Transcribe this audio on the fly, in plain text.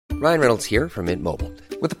Ryan Reynolds here from Mint Mobile.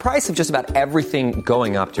 With the price of just about everything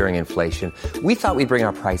going up during inflation, we thought we'd bring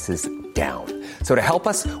our prices down. So to help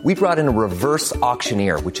us, we brought in a reverse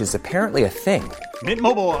auctioneer, which is apparently a thing. Mint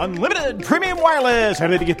Mobile Unlimited Premium Wireless. How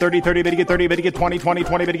to get 30, 30, bit to get 30, bit to get 20, 20,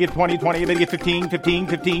 20, bit to get 20, 20, bit to get 15, 15,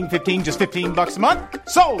 15, 15, just $15 a month?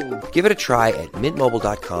 Sold! Give it a try at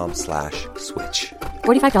mintmobile.com/switch.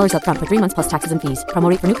 $45 up front for 3 months plus taxes and fees. Promo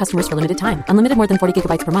rate for new customers for limited time. Unlimited more than 40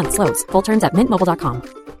 gigabytes per month. Slows full terms at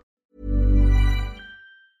mintmobile.com.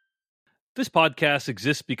 This podcast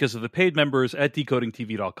exists because of the paid members at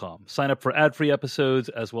decodingtv.com. Sign up for ad-free episodes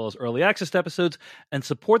as well as early access to episodes and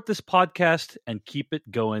support this podcast and keep it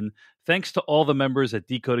going. Thanks to all the members at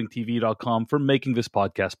decodingtv.com for making this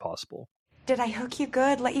podcast possible. Did I hook you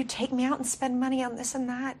good? Let you take me out and spend money on this and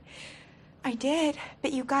that? I did,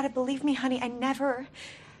 but you gotta believe me, honey. I never,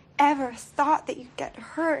 ever thought that you'd get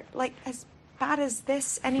hurt like as bad as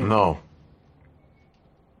this anymore. No.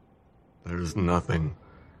 There's nothing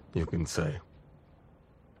you can say.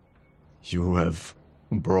 You have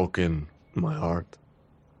broken my heart.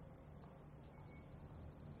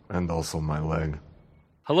 And also my leg.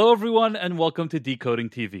 Hello, everyone, and welcome to Decoding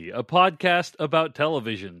TV, a podcast about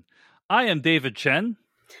television. I am David Chen.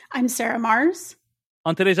 I'm Sarah Mars.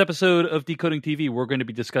 On today's episode of Decoding TV, we're going to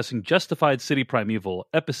be discussing Justified City Primeval,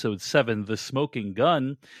 Episode 7, The Smoking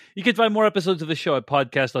Gun. You can find more episodes of the show at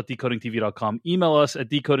podcast.decodingtv.com. Email us at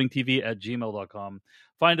decodingtv@gmail.com.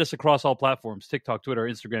 Find us across all platforms, TikTok, Twitter,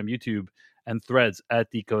 Instagram, YouTube, and Threads at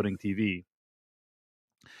Decoding TV.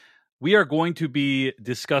 We are going to be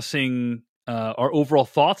discussing our overall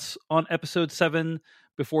thoughts on Episode 7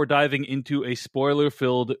 before diving into a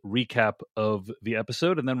spoiler-filled recap of the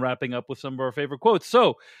episode and then wrapping up with some of our favorite quotes.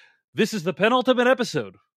 So, this is the penultimate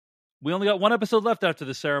episode. We only got one episode left after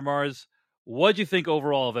this, Sarah Mars. What'd you think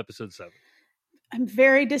overall of Episode 7? I'm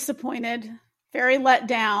very disappointed, very let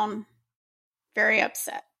down, very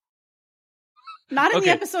upset. Not in the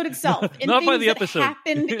episode itself. In Not things by the that episode.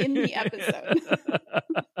 happened in the episode.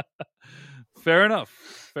 Fair enough.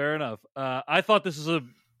 I thought this was a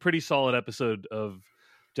pretty solid episode of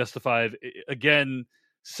Justified. Again,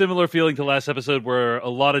 similar feeling to last episode where a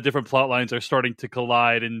lot of different plot lines are starting to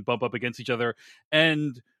collide and bump up against each other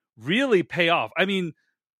and really pay off. I mean,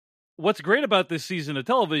 what's great about this season of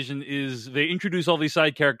television is they introduce all these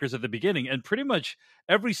side characters at the beginning, and pretty much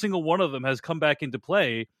every single one of them has come back into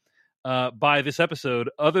play by this episode,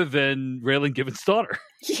 other than Raylan Givens' daughter.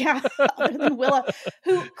 Yeah, other than Willa,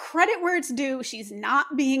 who, credit where it's due, she's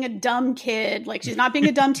not being a dumb kid. Like, she's not being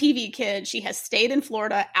a dumb TV kid. She has stayed in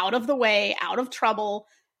Florida, out of the way, out of trouble,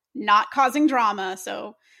 not causing drama.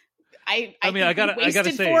 So I mean, I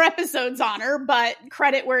wasted 4 episodes on her, but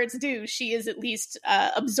credit where it's due. She is at least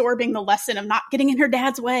absorbing the lesson of not getting in her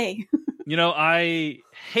dad's way. You know, I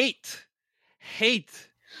hate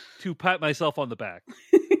to pat myself on the back.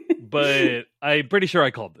 But I'm pretty sure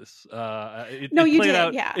I called this.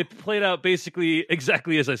 It played out basically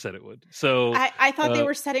exactly as I said it would. So I thought they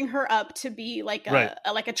were setting her up to be like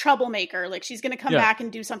a troublemaker. Like, she's going to come back and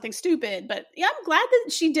do something stupid. But yeah, I'm glad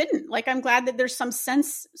that she didn't. Like, I'm glad that there's some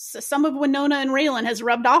sense, some of Winona and Raylan has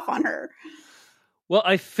rubbed off on her. Well,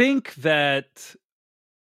 I think that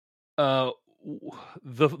the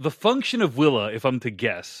function of Willa, if I'm to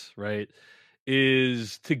guess, right,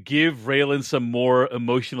 is to give Raylan some more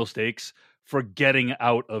emotional stakes for getting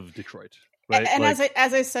out of Detroit. Right? And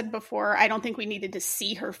as I said before, I don't think we needed to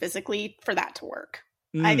see her physically for that to work.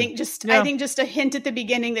 I think just a hint at the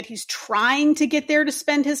beginning that he's trying to get there to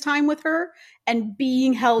spend his time with her and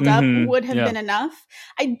being held up would have been enough.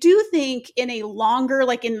 I do think in a longer,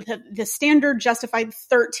 like in the standard Justified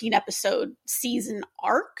 13 episode season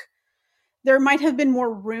arc, there might have been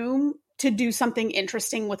more room to do something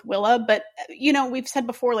interesting with Willa. But, you know, we've said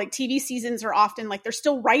before, like, TV seasons are often like they're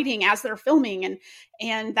still writing as they're filming.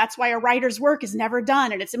 And that's why a writer's work is never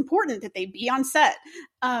done. And it's important that they be on set.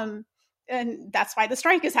 And that's why the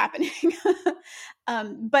strike is happening.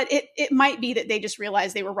 But it might be that they just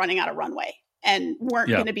realized they were running out of runway and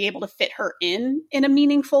weren't going to be able to fit her in a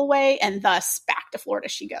meaningful way. And thus back to Florida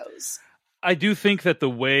she goes. I do think that the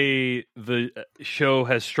way the show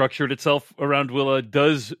has structured itself around Willa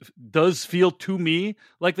does feel to me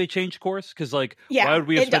like they changed course. Because, like, why would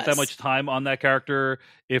we have spent that much time on that character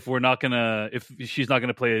if she's not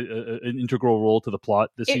gonna play an integral role to the plot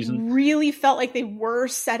this season? It really felt like they were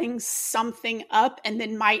setting something up, and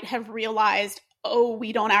then might have realized, oh,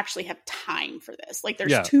 we don't actually have time for this. Like,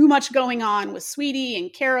 there's too much going on with Sweetie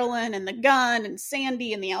and Carolyn and the gun and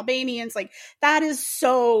Sandy and the Albanians. Like, that is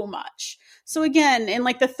so much. So again, in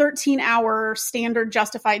like the 13-hour standard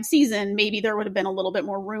Justified season, maybe there would have been a little bit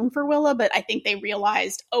more room for Willa, but I think they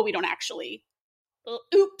realized, oh, we don't actually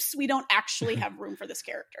oops, we don't actually have room for this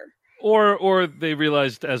character. Or they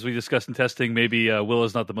realized, as we discussed in testing, maybe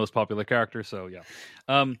Willa's not the most popular character. So yeah.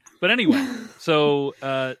 But anyway, so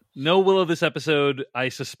no Willa this episode. I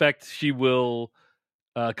suspect she will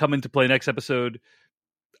come into play next episode.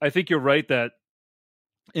 I think you're right that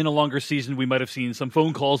in a longer season we might have seen some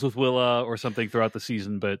phone calls with Willa or something throughout the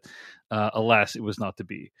season, but alas, it was not to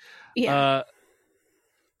be. Yeah.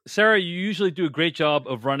 Sarah, you usually do a great job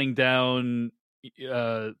of running down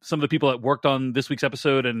some of the people that worked on this week's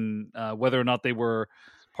episode and whether or not they were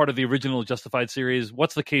part of the original Justified series.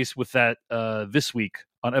 What's the case with that this week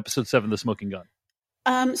on episode 7, The Smoking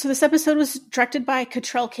Gun? So this episode was directed by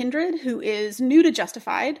Cottrell Kindred, who is new to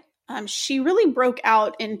Justified. She really broke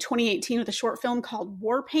out in 2018 with a short film called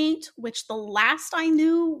War Paint, which the last I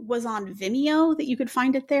knew was on Vimeo, that you could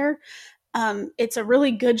find it there. It's a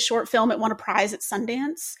really good short film. It won a prize at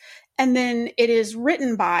Sundance. And then it is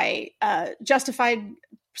written by Justified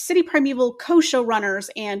City Primeval co-showrunners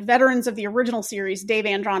and veterans of the original series, Dave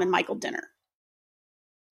Andron and Michael Dinner.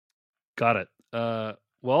 Got it.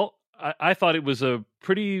 Well, I thought it was a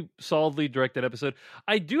pretty solidly directed episode.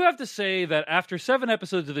 I do have to say that after 7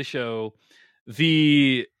 episodes of the show,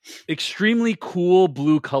 the extremely cool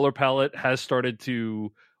blue color palette has started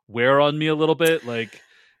to wear on me a little bit. Like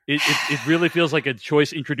it really feels like a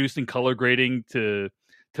choice introduced in color grading to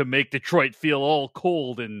make Detroit feel all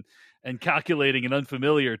cold and calculating and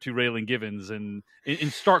unfamiliar to Raylan Givens, and in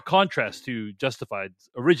stark contrast to Justified's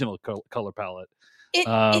original color palette. It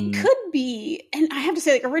could be, and I have to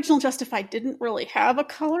say, like, original Justified didn't really have a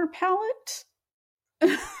color palette.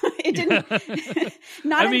 It didn't.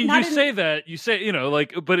 You say,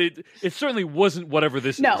 like, but it certainly wasn't whatever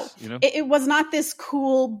this is. No, it was not this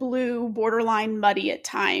cool blue, borderline muddy at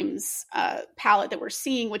times palette that we're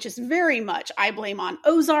seeing, which is very much, I blame on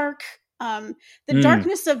Ozark. The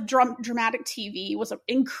darkness of dramatic TV was an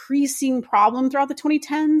increasing problem throughout the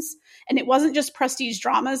 2010s. And it wasn't just prestige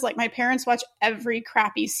dramas. Like, my parents watch every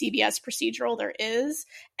crappy CBS procedural there is.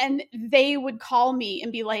 And they would call me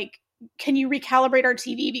and be like, can you recalibrate our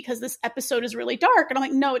TV because this episode is really dark? And I'm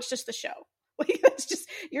like, no, it's just the show. Like, it's just,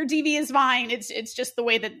 your TV is fine. It's just the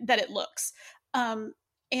way that it looks.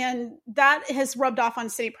 And that has rubbed off on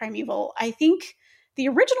City Primeval. I think the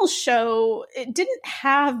original show, it didn't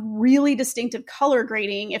have really distinctive color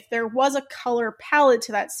grading. If there was a color palette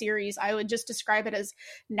to that series, I would just describe it as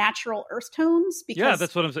natural earth tones. Because, yeah,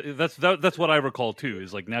 that's what I'm saying. That's what I recall too,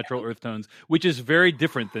 is like natural earth tones, which is very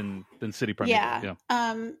different than City Primeval. Yeah.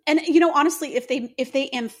 And honestly, if they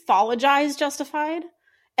anthologize Justified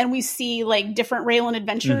and we see like different Raylan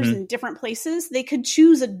adventures in different places, they could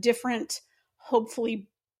choose a different, hopefully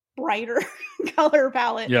brighter color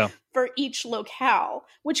palette for each locale,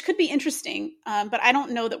 which could be interesting. But I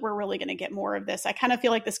don't know that we're really going to get more of this. I kind of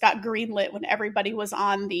feel like this got greenlit when everybody was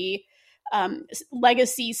on the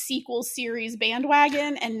legacy sequel series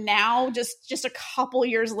bandwagon. And now just a couple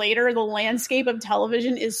years later, the landscape of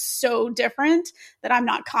television is so different that I'm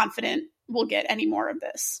not confident we'll get any more of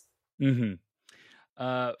this.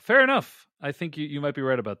 Fair enough. I think you might be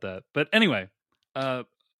right about that. But anyway,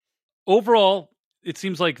 overall, it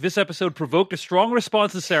seems like this episode provoked a strong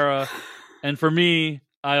response to Sarah. And for me,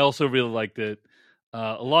 I also really liked it.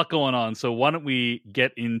 A lot going on. So why don't we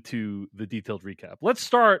get into the detailed recap? Let's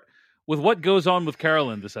start with what goes on with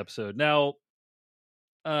Carolyn this episode. Now,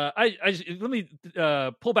 let me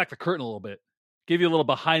pull back the curtain a little bit, give you a little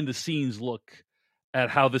behind the scenes look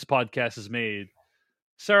at how this podcast is made.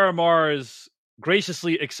 Sarah Mars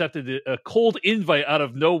graciously accepted a cold invite out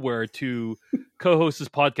of nowhere to co-host this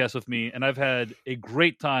podcast with me, and I've had a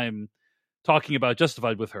great time talking about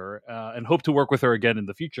Justified with her, and hope to work with her again in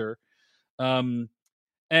the future. And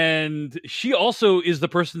she also is the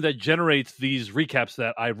person that generates these recaps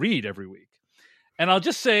that I read every week. And I'll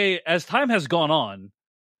just say, as time has gone on,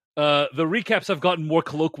 the recaps have gotten more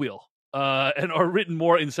colloquial and are written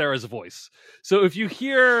more in Sarah's voice. So if you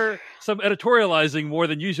hear some editorializing more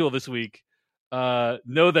than usual this week,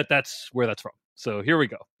 know that that's where that's from. So here we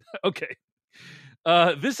go. Okay.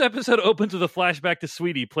 This episode opens with a flashback to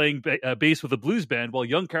Sweetie playing bass with a blues band while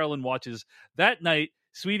young Carolyn watches. That night,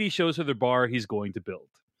 Sweetie shows her the bar he's going to build.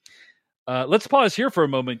 Let's pause here for a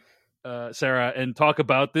moment, Sarah, and talk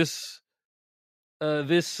about this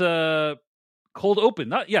cold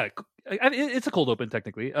open. It's a cold open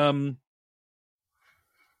technically.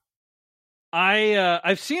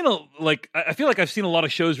 I feel like I've seen a lot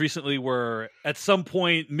of shows recently where at some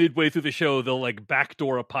point midway through the show they'll like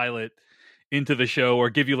backdoor a pilot into the show or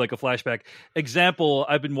give you like a flashback. Example,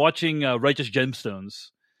 I've been watching Righteous Gemstones,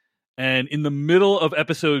 and in the middle of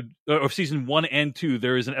season 1 and 2,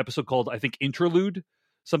 there is an episode called, I think, Interlude,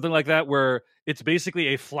 something like that, where it's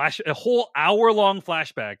basically a whole hour-long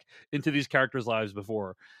flashback into these characters' lives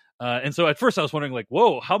before. And so at first I was wondering, like,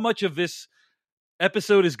 whoa, how much of this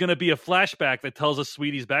episode is going to be a flashback that tells us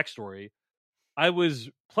Sweetie's backstory? I was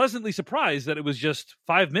pleasantly surprised that it was just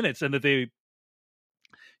 5 minutes and that they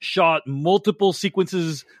shot multiple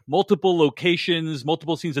sequences, multiple locations,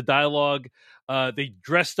 multiple scenes of dialogue. They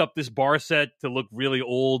dressed up this bar set to look really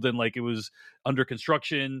old and like it was under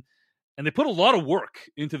construction. And they put a lot of work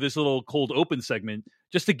into this little cold open segment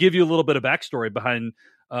just to give you a little bit of backstory behind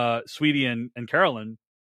Sweetie and Carolyn.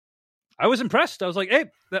 I was impressed. I was like, hey,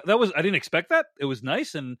 that was, I didn't expect that. It was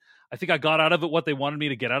nice. And I think I got out of it what they wanted me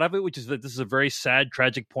to get out of it, which is that this is a very sad,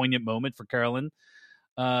 tragic, poignant moment for Carolyn.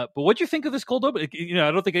 But what do you think of this cold open? You know,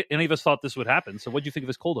 I don't think any of us thought this would happen. So what do you think of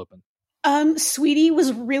this cold open? Sweetie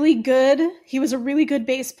was really good. He was a really good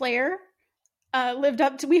bass player. Lived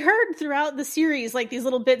up to, we heard throughout the series, like these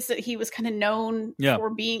little bits that he was kind of known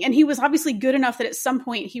for being, and he was obviously good enough that at some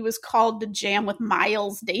point he was called to jam with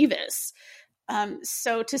Miles Davis.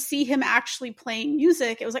 So to see him actually playing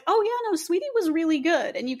music, it was like, oh yeah, no, Sweetie was really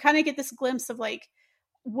good. And you kind of get this glimpse of like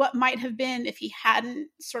what might have been if he hadn't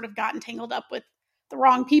sort of gotten tangled up with the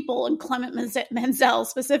wrong people, and Clement Menzel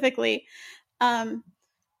specifically. Yeah,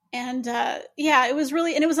 it was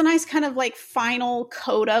really, and it was a nice kind of like final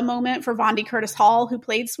coda moment for Vondie Curtis Hall, who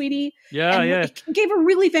played Sweetie. Yeah. He gave a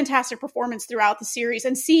really fantastic performance throughout the series,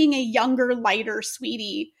 and seeing a younger, lighter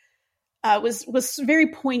Sweetie was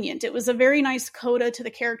very poignant. It was a very nice coda to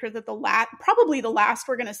the character that probably the last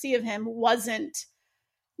we're going to see of him wasn't,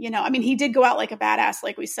 you know, I mean, he did go out like a badass,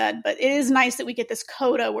 like we said, but it is nice that we get this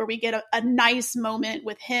coda where we get a nice moment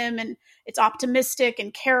with him, and it's optimistic,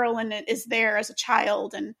 and Carolyn is there as a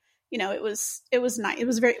child, and you know, it was nice. It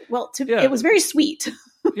was very it was very sweet.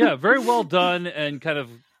 Yeah, very well done, and kind of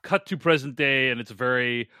cut to present day, and it's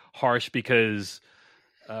very harsh because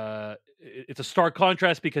it's a stark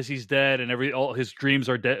contrast because he's dead, and all his dreams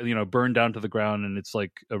are dead, you know, burned down to the ground, and it's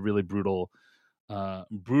like a really brutal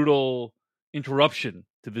interruption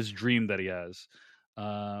to this dream that he has.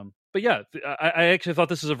 But yeah, I actually thought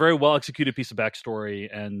this is a very well executed piece of backstory,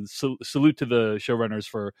 and salute to the showrunners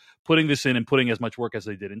for putting this in and putting as much work as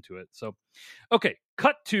they did into it. So, okay,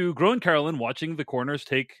 cut to grown Carolyn watching the Corners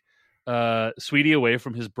take Sweetie away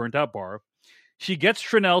from his burnt out bar. She gets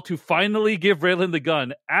Trinell to finally give Raylan the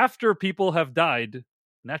gun after people have died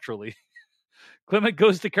naturally. Clement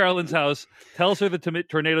goes to Carolyn's house, tells her the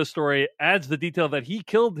tornado story, adds the detail that he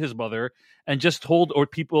killed his mother, and just told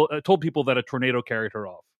people that a tornado carried her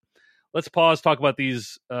off. Let's pause, talk about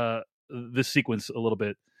this sequence a little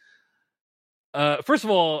bit. First of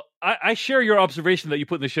all, I share your observation that you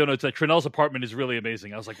put in the show notes that Trinell's apartment is really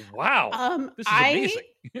amazing. I was like, wow, this is amazing.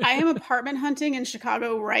 I am apartment hunting in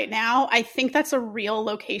Chicago right now. I think that's a real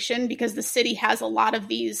location because the city has a lot of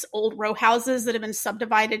these old row houses that have been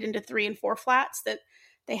subdivided into 3 and 4 flats that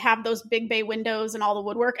they have those big bay windows and all the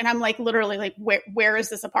woodwork. And I'm like, literally like, where is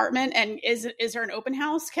this apartment? And is there an open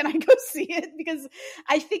house? Can I go see it? Because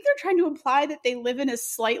I think they're trying to imply that they live in a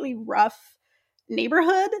slightly rough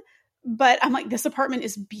neighborhood. But I'm like, this apartment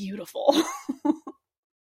is beautiful.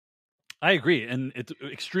 I agree. And it's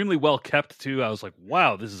extremely well kept too. I was like,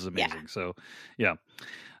 wow, this is amazing. Yeah. So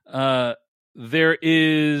yeah. There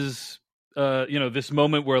is, this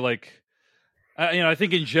moment where like, I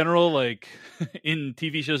think in general, like in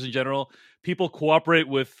TV shows in general, people cooperate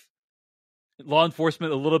with law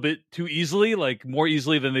enforcement a little bit too easily, like more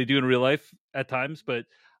easily than they do in real life at times. But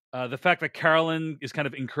the fact that Carolyn is kind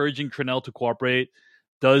of encouraging Trinell to cooperate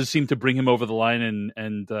does seem to bring him over the line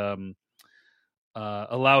and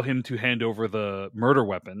allow him to hand over the murder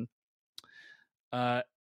weapon.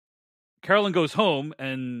 Carolyn goes home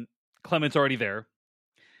and Clement's already there.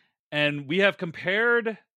 And we have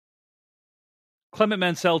compared Clement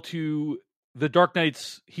Mansell to the Dark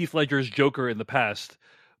Knight's Heath Ledger's Joker in the past,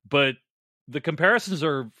 but the comparisons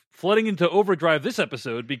are flooding into overdrive this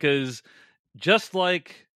episode because just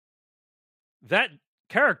like that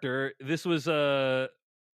character, this is a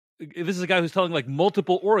guy who's telling like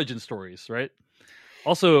multiple origin stories, right?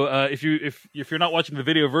 Also, if you're not watching the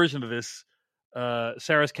video version of this,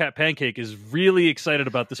 Sarah's cat Pancake is really excited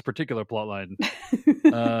about this particular plotline.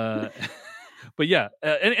 But yeah,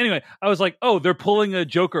 anyway, I was like, oh, they're pulling a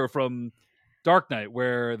Joker from Dark Knight,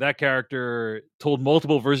 where that character told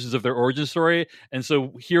multiple versions of their origin story, and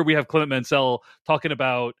so here we have Clement Mansell talking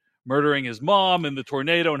about murdering his mom and the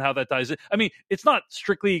tornado and how that ties in. I mean, it's not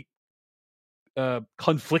strictly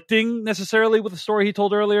conflicting necessarily with the story he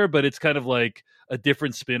told earlier, but it's kind of like a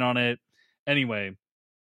different spin on it. Anyway,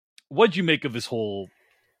 what'd you make of this whole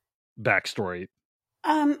backstory?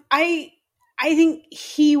 I think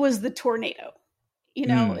he was the tornado. You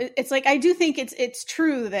know, it's like, I do think it's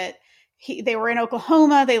true that they were in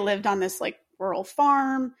Oklahoma. They lived on this like rural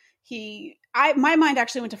farm. My mind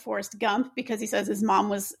actually went to Forrest Gump because he says his mom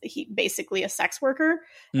was basically a sex worker.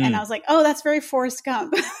 And I was like, oh, that's very Forrest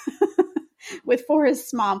Gump with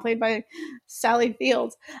Forrest's mom played by Sally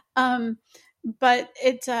Fields. But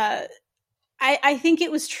I think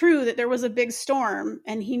it was true that there was a big storm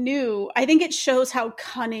and he knew. I think it shows how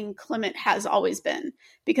cunning Clement has always been,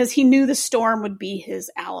 because he knew the storm would be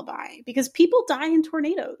his alibi, because people die in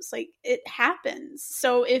tornadoes. Like, it happens.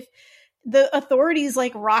 So if the authorities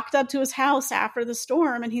like rocked up to his house after the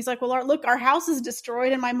storm and he's like, well, look, our house is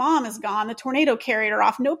destroyed and my mom is gone, the tornado carried her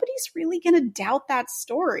off, nobody's really going to doubt that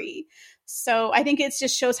story. So I think it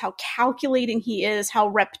just shows how calculating he is, how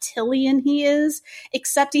reptilian he is,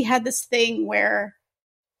 except he had this thing where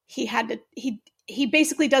he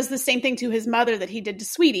basically does the same thing to his mother that he did to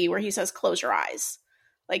Sweetie, where he says, close your eyes.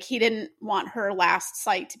 Like, he didn't want her last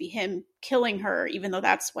sight to be him killing her, even though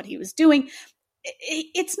that's what he was doing.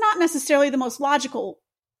 It's not necessarily the most logical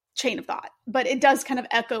chain of thought, but it does kind of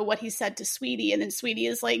echo what he said to Sweetie. And then Sweetie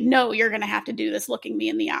is like, no, you're going to have to do this, looking me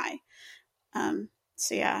in the eye.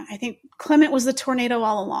 So yeah, I think Clement was the tornado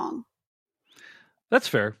all along. That's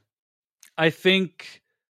fair. I think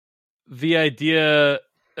the idea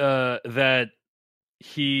that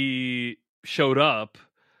he showed up,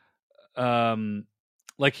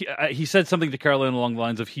 like he said something to Caroline along the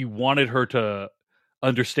lines of he wanted her to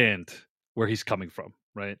understand where he's coming from,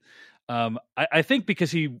 right? I think because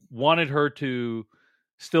he wanted her to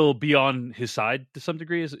still be on his side to some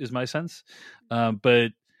degree is my sense.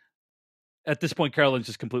 But at this point, Caroline's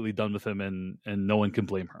just completely done with him, and no one can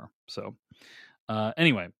blame her. So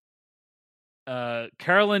anyway,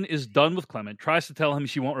 Caroline is done with Clement, tries to tell him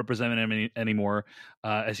she won't represent him anymore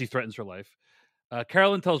as he threatens her life.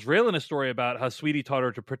 Caroline tells Raylan a story about how Sweetie taught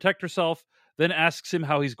her to protect herself, then asks him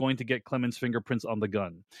how he's going to get Clement's fingerprints on the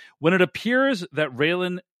gun. When it appears that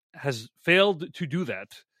Raylan has failed to do that,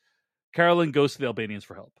 Caroline goes to the Albanians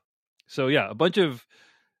for help. So yeah, a bunch of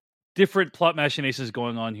different plot machinations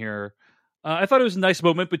going on here. I thought it was a nice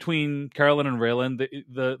moment between Caroline and Raylan.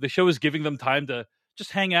 The show is giving them time to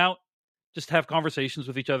just hang out, just have conversations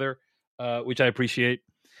with each other, which I appreciate.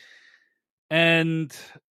 And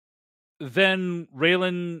then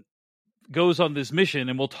Raylan goes on this mission,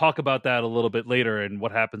 and we'll talk about that a little bit later and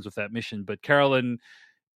what happens with that mission. But Caroline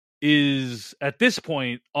is, at this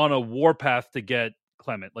point, on a warpath to get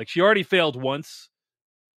Clement. Like, she already failed once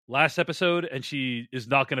last episode, and she is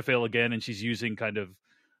not going to fail again, and she's using kind of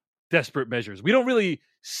desperate measures. We don't really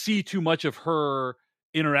see too much of her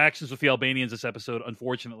interactions with the Albanians this episode,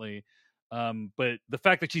 unfortunately. But the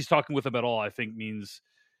fact that she's talking with them at all, I think, means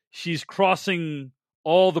she's crossing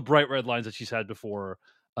all the bright red lines that she's had before.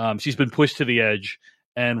 She's been pushed to the edge,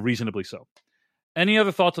 and reasonably so. Any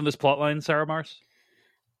other thoughts on this plotline, Sarah Mars?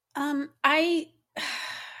 I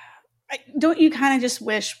don't you kind of just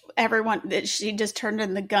wish everyone that she just turned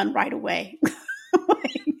in the gun right away?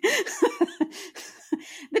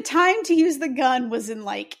 The time to use the gun was in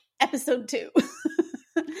like episode 2.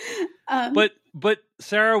 But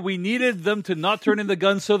Sarah, we needed them to not turn in the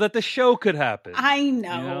gun so that the show could happen. I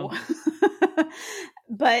know.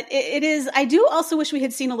 But it is, I do also wish we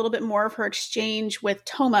had seen a little bit more of her exchange with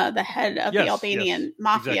Toma, the head of the Albanian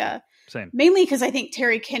mafia. Exactly. Same. Mainly because I think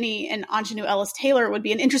Terry Kinney and Anjanou Ellis-Taylor would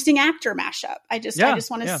be an interesting actor mashup. I just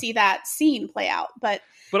want to see that scene play out. But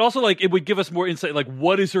also, like, it would give us more insight, like,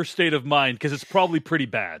 what is her state of mind? Because it's probably pretty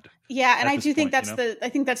bad. Yeah, and I do think that's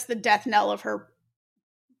the death knell of her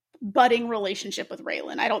budding relationship with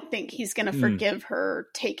Raylan. I don't think he's going to forgive her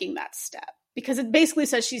taking that step, because it basically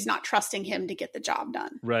says she's not trusting him to get the job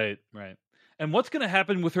done. Right. And what's going to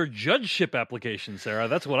happen with her judgeship application, Sarah?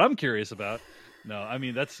 That's what I'm curious about. No, I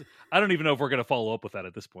mean, I don't even know if we're going to follow up with that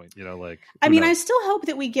at this point. I still hope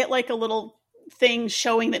that we get like a little thing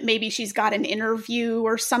showing that maybe she's got an interview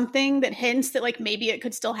or something that hints that like maybe it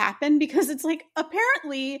could still happen, because it's like,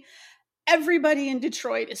 apparently everybody in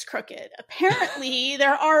Detroit is crooked. Apparently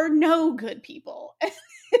there are no good people. Like,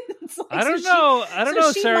 I don't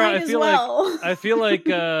know, Sarah. I feel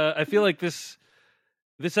like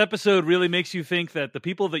this episode really makes you think that the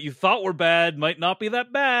people that you thought were bad might not be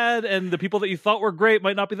that bad, and the people that you thought were great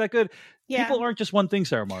might not be that good. Yeah. People aren't just one thing,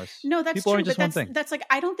 Sarah Mars. No, that's people true. But that's like,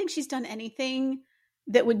 I don't think she's done anything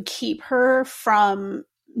that would keep her from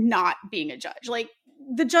not being a judge. Like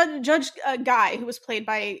the judge guy who was played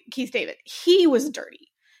by Keith David, he was dirty.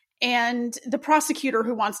 And the prosecutor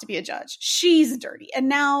who wants to be a judge, she's dirty. And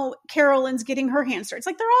now Caroline's getting her hands dirty. It's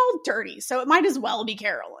like, they're all dirty. So it might as well be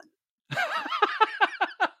Caroline.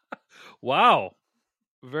 Wow.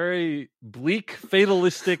 Very bleak,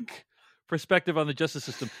 fatalistic perspective on the justice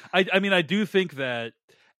system. I mean, I do think that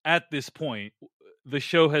at this point, the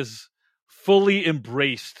show has fully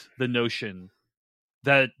embraced the notion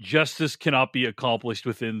that justice cannot be accomplished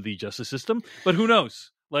within the justice system. But who knows?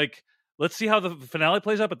 Like, let's see how the finale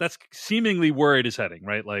plays out. But that's seemingly where it is heading,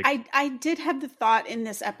 right? Like, I did have the thought in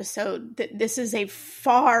this episode that this is a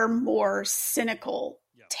far more cynical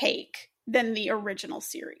take than the original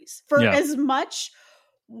series. For as much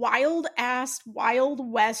wild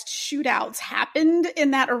west shootouts happened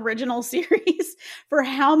in that original series, for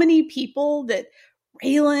how many people that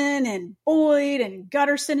Raylan and Boyd and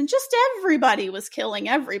Gutterson and just everybody was killing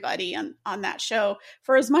everybody on that show.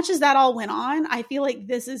 For as much as that all went on, I feel like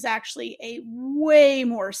this is actually a way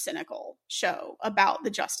more cynical show about the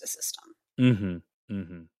justice system. Mm-hmm.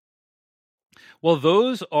 Mm-hmm. Well,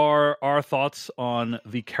 those are our thoughts on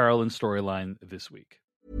the Carolyn storyline this week.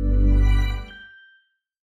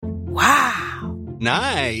 Wow.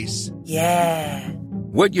 Nice. Yeah.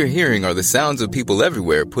 What you're hearing are the sounds of people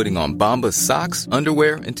everywhere putting on Bombas socks,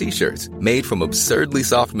 underwear, and T-shirts made from absurdly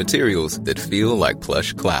soft materials that feel like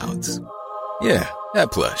plush clouds. Yeah,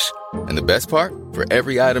 that plush. And the best part? For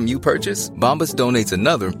every item you purchase, Bombas donates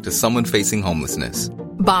another to someone facing homelessness.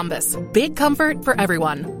 Bombas. Big comfort for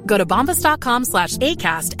everyone. Go to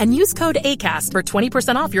bombas.com/ACAST and use code ACAST for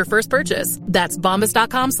 20% off your first purchase. That's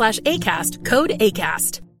bombas.com/ACAST. Code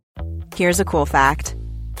ACAST. Here's a cool fact.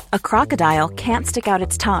 A crocodile can't stick out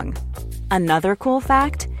its tongue. Another cool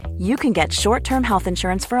fact, you can get short-term health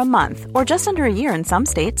insurance for a month or just under a year in some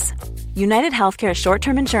states. United Healthcare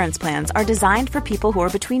short-term insurance plans are designed for people who are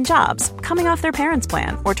between jobs, coming off their parents'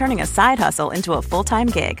 plan, or turning a side hustle into a full-time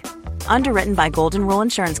gig. Underwritten by Golden Rule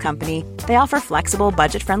Insurance Company, they offer flexible,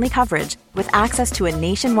 budget-friendly coverage with access to a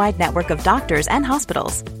nationwide network of doctors and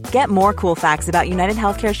hospitals. Get more cool facts about United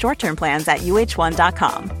Healthcare short-term plans at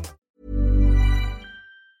uh1.com.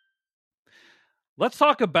 Let's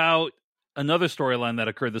talk about another storyline that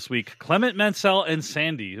occurred this week. Clement Mansell and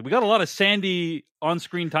Sandy. We got a lot of Sandy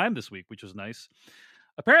on-screen time this week, which was nice.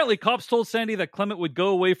 Apparently, cops told Sandy that Clement would go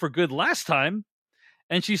away for good last time,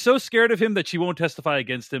 and she's so scared of him that she won't testify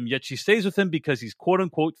against him, yet she stays with him because he's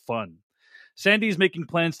quote-unquote fun. Sandy's making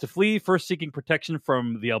plans to flee, first seeking protection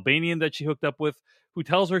from the Albanian that she hooked up with, who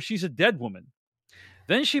tells her she's a dead woman.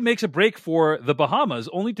 Then she makes a break for the Bahamas,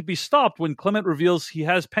 only to be stopped when Clement reveals he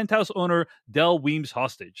has penthouse owner Del Weems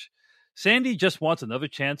hostage. Sandy just wants another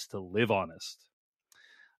chance to live honest.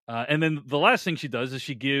 And then the last thing she does is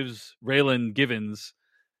she gives Raylan Givens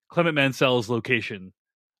Clement Mansell's location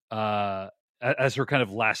as her kind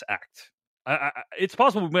of last act. It's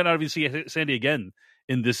possible we might not even see Sandy again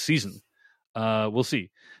in this season. We'll see.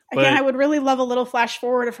 But again, I would really love a little flash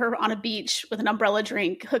forward of her on a beach with an umbrella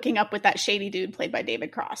drink, hooking up with that shady dude played by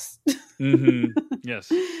David Cross. Mm-hmm.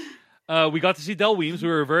 Yes. We got to see Del Weems. We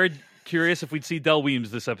were very curious if we'd see Del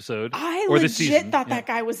Weems this episode. I or this legit season. thought that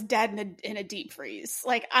guy was dead in a deep freeze.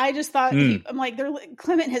 Like, I just thought, I'm like,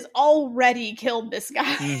 Clement has already killed this guy.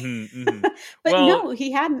 Mm-hmm, mm-hmm. But well, no,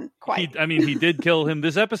 he hadn't quite. He did kill him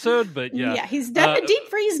this episode, but yeah. Yeah, he's dead in a deep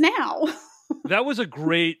freeze now. That was a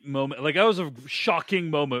great moment. Like, that was a shocking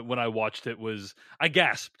moment when I watched it. I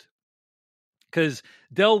gasped. Because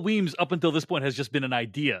Del Weems, up until this point, has just been an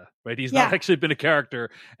idea, right? He's not actually been a character.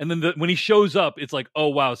 And then when he shows up, it's like, oh,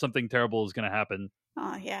 wow, something terrible is going to happen.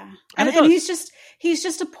 Oh, yeah. And he's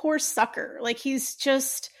just a poor sucker. Like, he's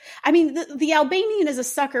just, I mean, the Albanian is a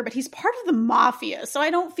sucker, but he's part of the mafia. So I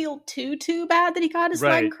don't feel too bad that he got his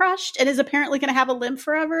leg crushed and is apparently going to have a limp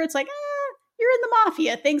forever. It's like, you're in the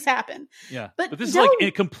mafia. Things happen. Yeah. But this is like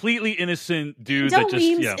a completely innocent dude. Del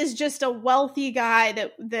Weems is just a wealthy guy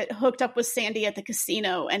that hooked up with Sandy at the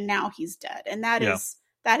casino, and now he's dead. And that is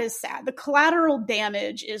sad. The collateral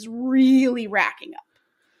damage is really racking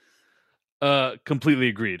up. Completely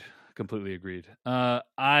agreed.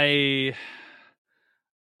 I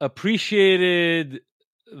appreciated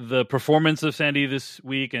the performance of Sandy this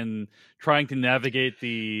week and trying to navigate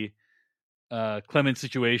the Clement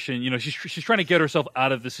situation. You know, she's trying to get herself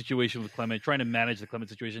out of the situation with Clement, trying to manage the Clement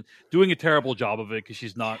situation, doing a terrible job of it because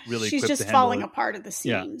she's not really. She's just falling apart at the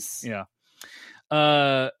seams. Yeah.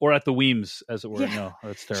 Or at the Weems, as it were. Yeah. No,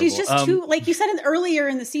 that's terrible. She's just too, like you said earlier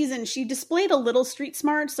in the season, she displayed a little street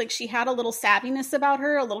smarts. Like, she had a little savviness about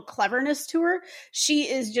her, a little cleverness to her.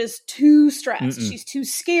 She is just too stressed. Mm-mm. She's too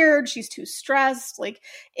scared. She's too stressed. Like,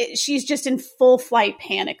 she's just in full flight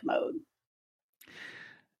panic mode.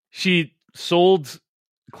 She sold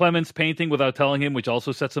Clement's painting without telling him, which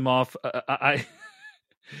also sets him off.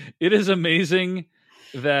 It is amazing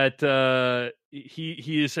that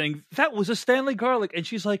he is saying that was a Stanley Garlick, and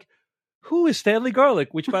she's like, "Who is Stanley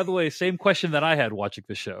Garlick?" Which, by the way, same question that I had watching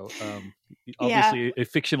the show. obviously a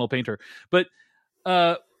fictional painter. But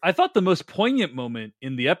I thought the most poignant moment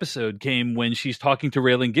in the episode came when she's talking to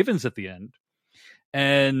Raylan Givens at the end,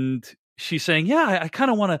 and she's saying, "Yeah, I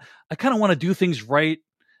kind of want to do things right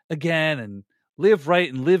again and live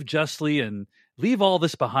right and live justly and leave all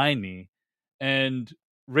this behind me." And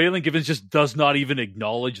Raylan Givens just does not even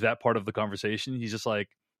acknowledge that part of the conversation. He's just like,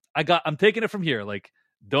 I'm taking it from here. Like,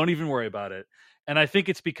 don't even worry about it. And I think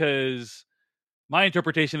it's because my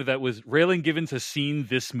interpretation of that was Raylan Givens has seen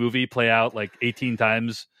this movie play out like 18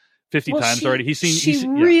 times, 50 times already. She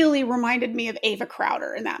really reminded me of Ava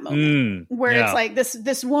Crowder in that moment, where it's like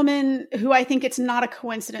this woman who, I think it's not a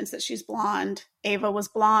coincidence that she's blonde. Ava was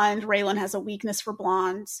blonde. Raylan has a weakness for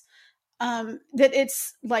blondes. That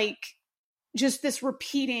it's like just this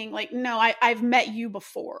repeating, like, no, I've met you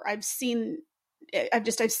before. I've seen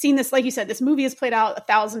this, like you said, this movie has played out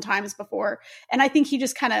 1,000 times before. And I think he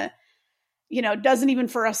just kind of, doesn't even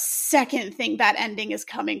for a second think that ending is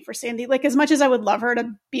coming for Sandy. Like, as much as I would love her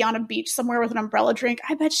to be on a beach somewhere with an umbrella drink,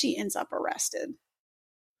 I bet she ends up arrested.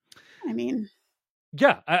 I mean,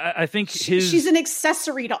 yeah, I think she's an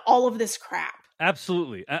accessory to all of this crap.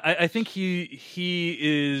 Absolutely. I think he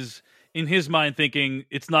is, in his mind, thinking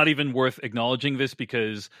it's not even worth acknowledging this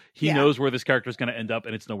because he knows where this character is going to end up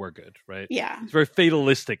and it's nowhere good, right? Yeah. It's very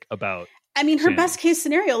fatalistic about her Sandy. Best case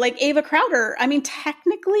scenario, like Ava Crowder, I mean,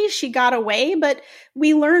 technically she got away, but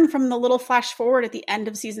we learn from the little flash forward at the end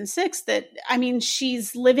of season 6 that, I mean,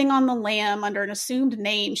 she's living on the lam under an assumed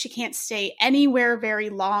name. She can't stay anywhere very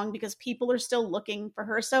long because people are still looking for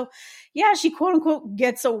her. So yeah, she quote unquote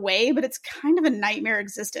gets away, but it's kind of a nightmare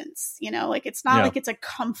existence. Like it's not like it's a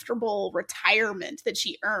comfortable retirement that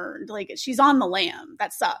she earned. Like she's on the lam.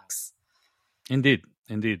 That sucks. Indeed.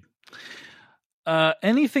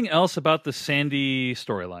 Anything else about the Sandy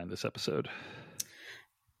storyline this episode?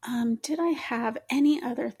 Did I have any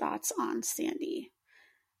other thoughts on Sandy?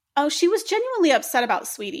 Oh, she was genuinely upset about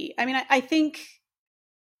Sweetie. I mean, I think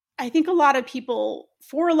for a lot of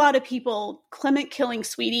people, Clement killing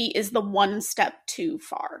Sweetie is the one step too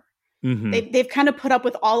far. Mm-hmm. They've kind of put up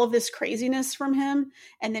with all of this craziness from him,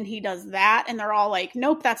 and then he does that, and they're all like,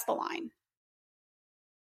 "Nope, that's the line."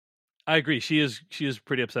 I agree. She is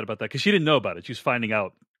pretty upset about that because she didn't know about it. She was finding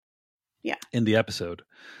out in the episode.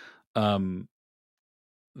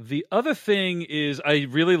 The other thing is I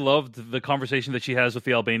really loved the conversation that she has with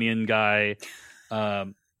the Albanian guy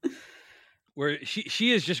where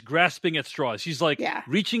she is just grasping at straws. She's like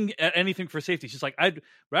reaching at anything for safety. She's like, I'd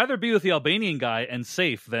rather be with the Albanian guy and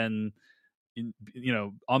safe than,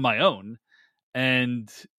 on my own.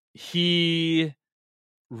 And he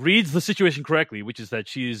reads the situation correctly, which is that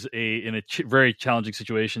she's in a very challenging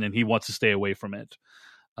situation and he wants to stay away from it.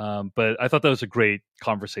 But I thought that was a great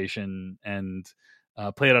conversation and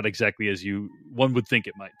played out exactly as one would think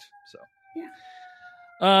it might.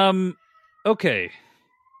 So, okay.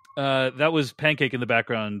 That was Pancake in the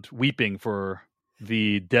background weeping for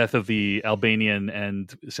the death of the Albanian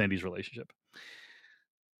and Sandy's relationship.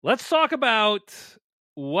 Let's talk about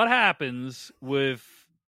what happens with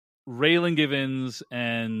Raylan Givens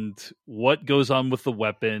and what goes on with the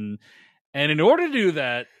weapon. And in order to do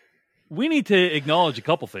that, we need to acknowledge a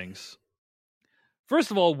couple things.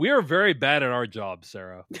 First of all, we're very bad at our jobs,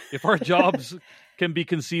 Sarah. If our jobs can be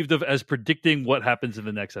conceived of as predicting what happens in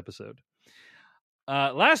the next episode.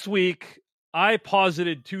 Last week, I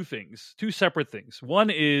posited two separate things. One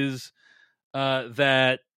is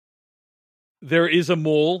that there is a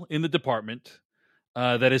mole in the department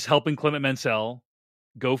that is helping Clement Mansell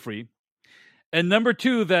go free. And number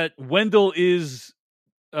two, that Wendell is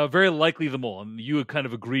very likely the mole. And you had kind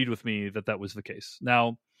of agreed with me that was the case.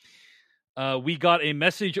 Now, we got a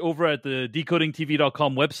message over at the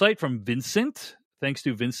decodingtv.com website from Vincent. Thanks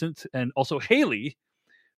to Vincent and also Haley,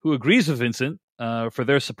 who agrees with Vincent for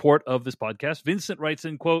their support of this podcast. Vincent writes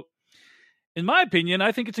in, quote, "In my opinion,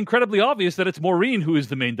 I think it's incredibly obvious that it's Maureen who is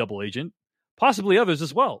the main double agent, possibly others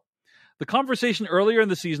as well. The conversation earlier in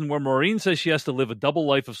the season where Maureen says she has to live a double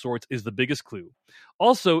life of sorts is the biggest clue.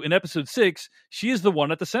 Also, in episode 6, she is the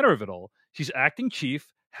one at the center of it all. She's acting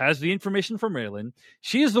chief, has the information from Raylan.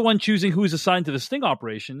 She is the one choosing who is assigned to the sting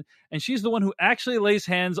operation, and she's the one who actually lays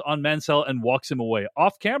hands on Mansell and walks him away,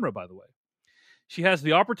 off camera, by the way. She has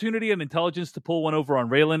the opportunity and intelligence to pull one over on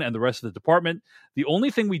Raylan and the rest of the department. The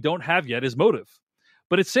only thing we don't have yet is motive.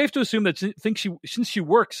 But it's safe to assume that since she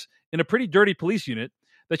works in a pretty dirty police unit,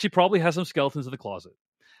 that she probably has some skeletons in the closet.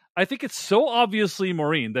 I think it's so obviously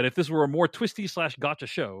Maureen that if this were a more twisty/gotcha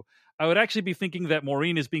show, I would actually be thinking that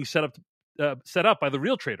Maureen is being set up by the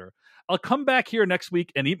real traitor. I'll come back here next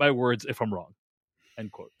week and eat my words if I'm wrong."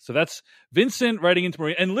 End quote. So that's Vincent writing into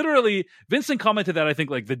Maureen. And literally, Vincent commented that, I think,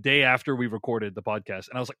 like the day after we recorded the podcast.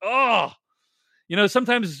 And I was like, oh,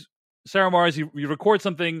 sometimes Sarah Mars, you record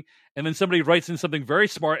something and then somebody writes in something very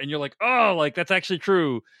smart and you're like, oh, like that's actually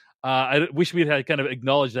true. I wish we had kind of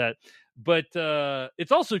acknowledged that. But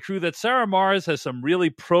it's also true that Sarah Mars has some really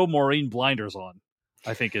pro Maureen blinders on,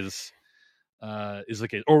 I think is the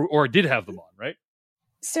case, or did have them on, right?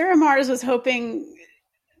 Sarah Mars was hoping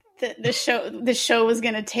that the show was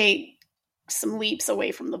going to take some leaps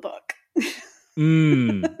away from the book.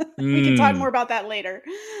 We can talk more about that later.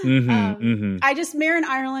 Marin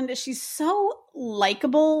Ireland, she's so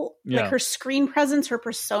likable. Yeah. Like her screen presence, her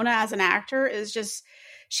persona as an actor is just,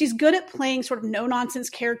 she's good at playing sort of no nonsense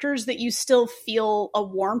characters that you still feel a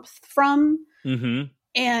warmth from.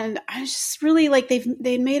 And I was just really like,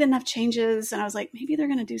 they made enough changes, and I was like, maybe they're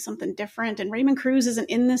going to do something different. And Raymond Cruz isn't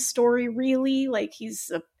in this story really. Like,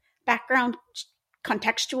 he's a background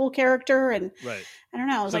contextual character, and right. I don't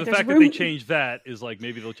know. I was so like, the fact that they changed that is like,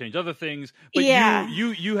 maybe they'll change other things. But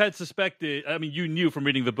you had suspected. I mean, you knew from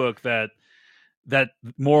reading the book that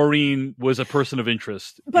Maureen was a person of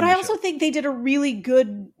interest. But I also think they did a really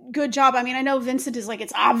good job. I mean, I know Vincent is like,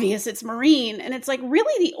 it's obvious it's Maureen, and it's like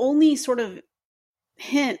really the only sort of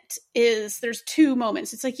hint is there's two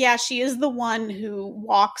moments. It's like, yeah, she is the one who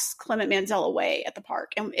walks Clement Mansell away at the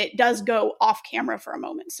park, and it does go off camera for a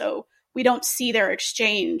moment, so we don't see their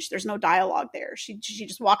exchange. There's no dialogue there. She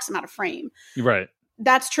just walks him out of frame. Right.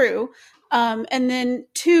 That's true. And then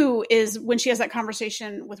two is when she has that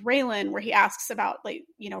conversation with Raylan where he asks about like,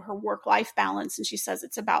 her work-life balance, and she says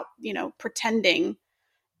it's about, pretending.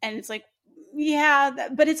 And it's like, yeah,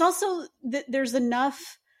 but it's also there's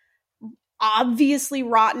enough obviously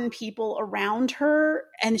rotten people around her,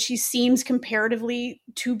 and she seems comparatively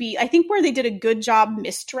to be, I think where they did a good job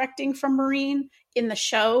misdirecting from Maureen in the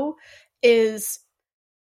show is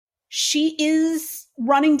she is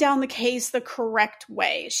running down the case the correct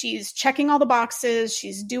way. She's checking all the boxes.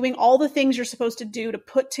 She's doing all the things you're supposed to do to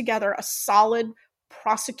put together a solid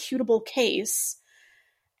prosecutable case.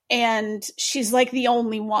 And she's like the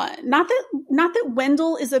only one. Not that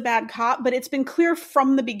Wendell is a bad cop, but it's been clear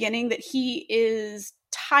from the beginning that he is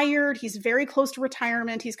tired. He's very close to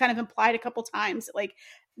retirement. He's kind of implied a couple times that like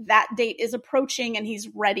that date is approaching and he's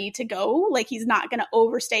ready to go. Like he's not going to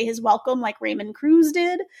overstay his welcome like Raymond Cruz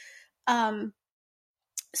did.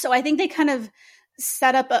 So I think they kind of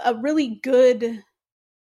set up a really good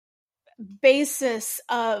basis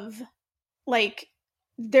of like,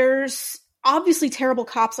 there's obviously terrible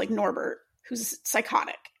cops like Norbert, who's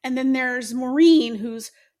psychotic. And then there's Maureen,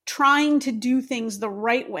 who's trying to do things the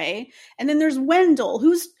right way. And then there's Wendell,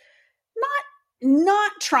 who's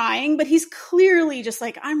not trying, but he's clearly just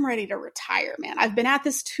like, I'm ready to retire, man. I've been at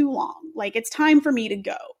this too long. Like, it's time for me to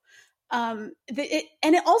go. And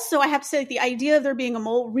it also, I have to say, like, the idea of there being a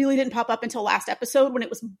mole really didn't pop up until last episode when it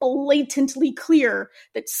was blatantly clear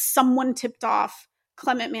that someone tipped off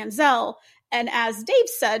Clement Mansell. And as Dave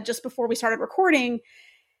said just before we started recording,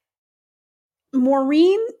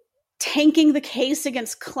 Maureen tanking the case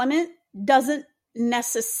against Clement doesn't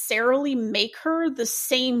necessarily make her the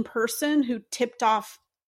same person who tipped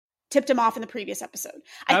him off in the previous episode.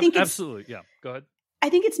 I think absolutely. Yeah. Go ahead. I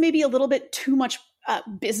think it's maybe a little bit too much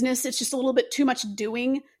business. It's just a little bit too much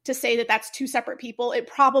doing to say that that's two separate people. It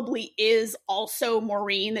probably is also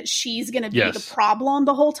Maureen, that she's going to be the problem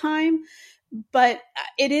the whole time. But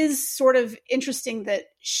it is sort of interesting that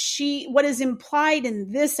what is implied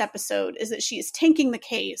in this episode is that she is tanking the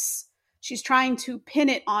case. She's trying to pin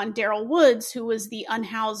it on Daryl Woods, who was the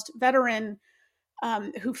unhoused veteran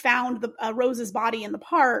who found Rose's body in the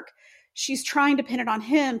park. She's trying to pin it on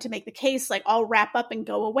him to make the case like all wrap up and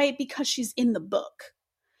go away because she's in the book.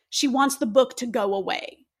 She wants the book to go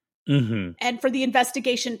away and for the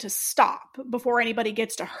investigation to stop before anybody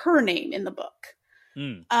gets to her name in the book.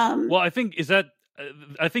 Well, I think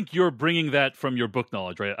you're bringing that from your book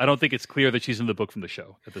knowledge, right? I don't think it's clear that she's in the book from the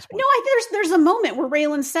show at this point. No, there's a moment where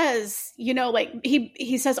Raylan says, like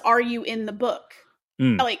he says, "Are you in the book?"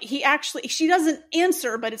 Like she doesn't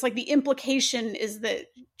answer, but it's like the implication is that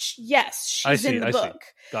yes, she's in the book.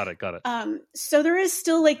 Got it. So there is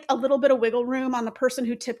still like a little bit of wiggle room on the person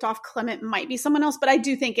who tipped off Clement might be someone else, but I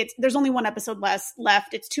do think there's only one episode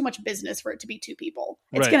left. It's too much business for it to be two people.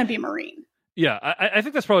 It's going to be Maureen. Yeah, I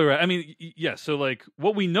think that's probably right. I mean, yeah, so like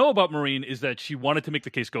what we know about Maureen is that she wanted to make the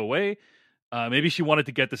case go away. Maybe she wanted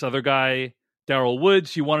to get this other guy, Daryl Woods.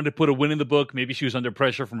 She wanted to put a win in the book. Maybe she was under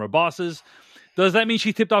pressure from her bosses. Does that mean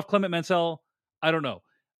she tipped off Clement Mansell? I don't know.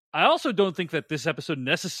 I also don't think that this episode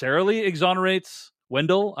necessarily exonerates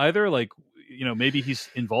Wendell either. Like, maybe he's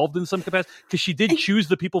involved in some capacity because she did choose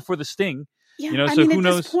the people for the sting. Yeah, You know, I so mean, who at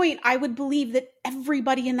knows? this point, I would believe that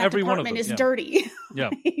everybody in that Every one of department them, is yeah. dirty. Yeah.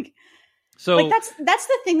 Like, So like that's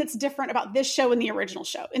the thing that's different about this show and the original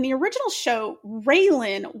show. In the original show,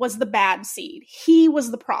 Raylan was the bad seed. He was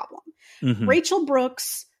the problem. Mhm. Rachel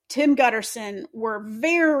Brooks, Tim Gutterson were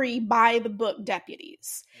very by the book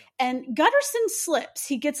deputies. And Gutterson slips.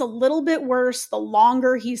 He gets a little bit worse the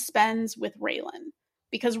longer he spends with Raylan,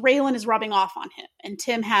 because Raylan is rubbing off on him. And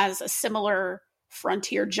Tim has a similar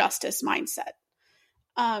frontier justice mindset.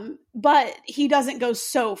 But he doesn't go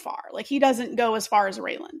so far. Like, he doesn't go as far as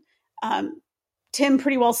Raylan. Tim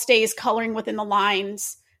pretty well stays coloring within the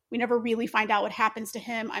lines. We never really find out what happens to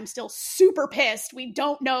him. I'm still super pissed. We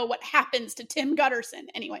don't know what happens to Tim Gutterson.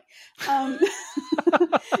 Anyway.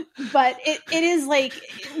 But it is like,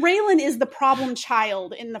 Raylan is the problem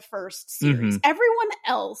child in the first series. Mm-hmm. Everyone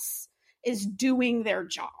else is doing their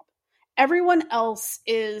job. Everyone else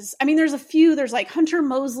is, I mean, there's a few, there's like Hunter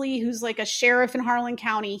Mosley, who's like a sheriff in Harlan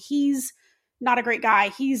County. He's not a great guy.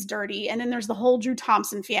 He's dirty. And then there's the whole Drew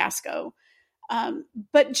Thompson fiasco.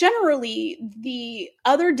 But generally, the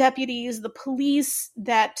other deputies, the police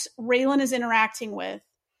that Raylan is interacting with,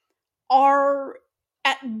 are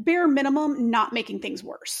at bare minimum not making things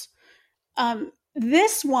worse.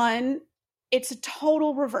 This one, it's a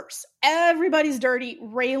total reverse. Everybody's dirty.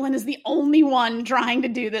 Raylan is the only one trying to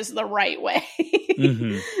do this the right way.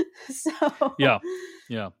 Mm-hmm. So yeah.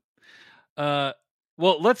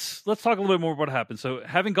 Well, let's talk a little bit more about what happened. So,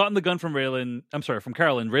 having gotten the gun from Carolyn,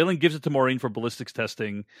 Raylan gives it to Maureen for ballistics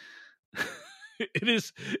testing. It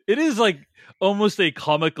is like almost a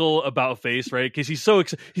comical about face, right? Because he's so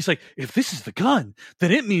he's like, if this is the gun,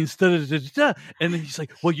 then it means da da da da. And then he's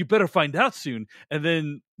like, well, you better find out soon. And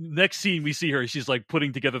then next scene we see her, she's like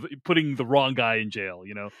putting the wrong guy in jail.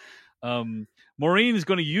 You know, Maureen is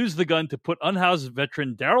going to use the gun to put unhoused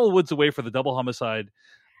veteran Daryl Woods away for the double homicide.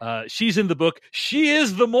 She's in the book. She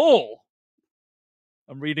is the mole.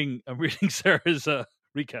 I'm reading Sarah's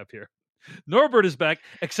recap here. Norbert is back,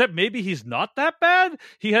 except maybe he's not that bad.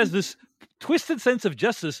 He has this twisted sense of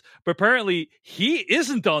justice, but apparently he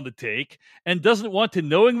isn't on the take and doesn't want to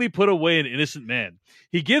knowingly put away an innocent man.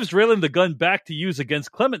 He gives Raylan the gun back to use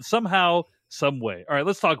against Clement somehow, some way. All right,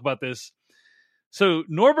 let's talk about this. So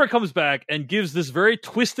Norbert comes back and gives this very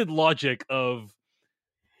twisted logic of,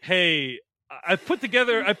 hey, I've planted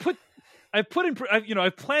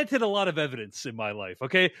a lot of evidence in my life.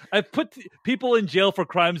 Okay, I've put people in jail for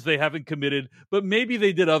crimes they haven't committed, but maybe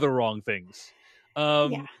they did other wrong things.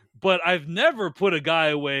 But I've never put a guy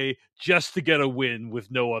away just to get a win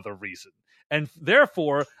with no other reason. And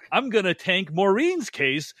therefore, I'm going to tank Maureen's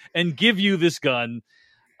case and give you this gun.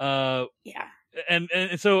 And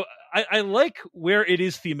so I like where it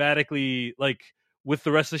is thematically, like with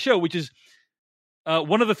the rest of the show, which is.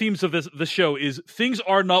 One of the themes of the show is things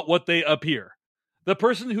are not what they appear. The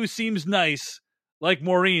person who seems nice, like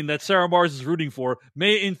Maureen, that Sarah Mars is rooting for,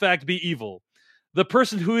 may in fact be evil. The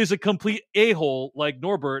person who is a complete a-hole, like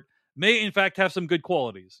Norbert, may in fact have some good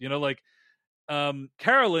qualities. You know, like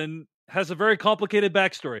Carolyn has a very complicated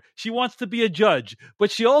backstory. She wants to be a judge,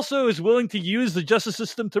 but she also is willing to use the justice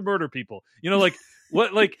system to murder people. You know, like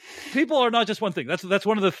what? Like people are not just one thing. That's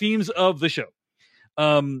one of the themes of the show.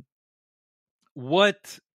 So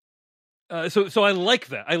I like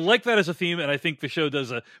that. I like that as a theme, and I think the show does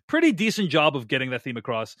a pretty decent job of getting that theme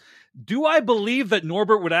across. Do I believe that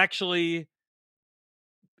Norbert would actually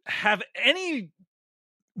have any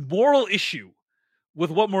moral issue with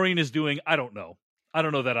what Maureen is doing? I don't know. I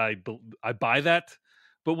don't know that I buy that.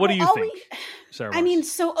 But what do you think, Sarah? I mean,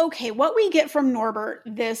 so, okay, what we get from Norbert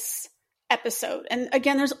this episode, and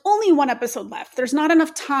again, there's only one episode left. There's not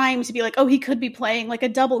enough time to be like, oh, he could be playing like a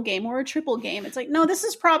double game or a triple game. It's like, no, this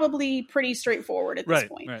is probably pretty straightforward at this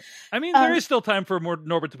point. Right. I mean, there is still time for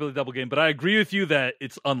Norbert to play a double game, but I agree with you that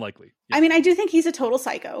it's unlikely. Yeah. I mean, I do think he's a total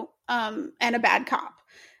psycho and a bad cop.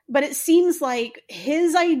 But it seems like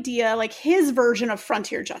his idea, like his version of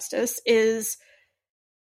frontier justice is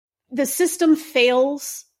the system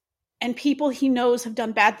fails and people he knows have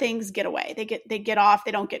done bad things get away. They get off.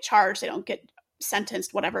 They don't get charged. They don't get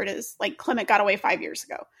sentenced, whatever it is. Like Clement got away 5 years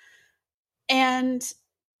ago. And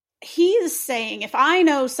he is saying, if I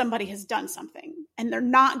know somebody has done something and they're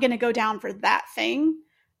not going to go down for that thing,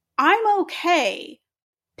 I'm okay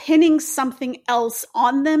pinning something else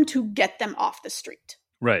on them to get them off the street.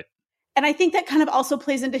 Right. And I think that kind of also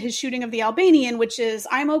plays into his shooting of the Albanian, which is,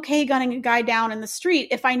 I'm okay gunning a guy down in the street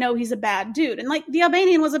if I know he's a bad dude. And like, the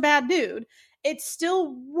Albanian was a bad dude. It's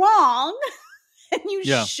still wrong and you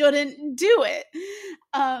shouldn't do it.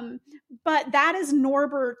 But that is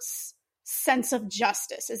Norbert's sense of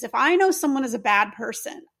justice. Is if I know someone is a bad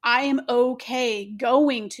person, I am okay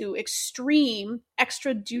going to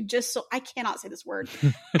extrajudicial, I cannot say this word,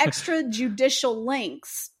 extrajudicial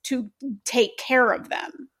lengths to take care of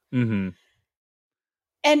them. Mm-hmm.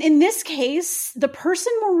 And in this case, the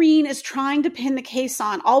person Maureen is trying to pin the case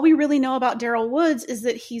on, all we really know about Daryl Woods is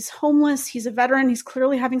that he's homeless, he's a veteran, he's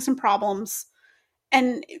clearly having some problems.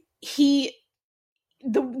 And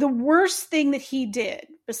the worst thing that he did,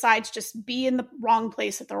 besides just be in the wrong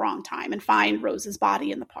place at the wrong time and find Rose's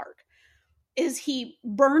body in the park, is he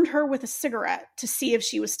burned her with a cigarette to see if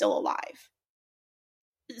she was still alive.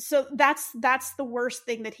 So that's the worst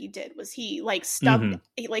thing that he did, was he like stubbed,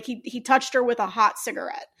 like he touched her with a hot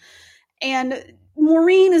cigarette. And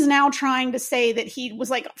Maureen is now trying to say that he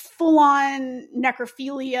was like full on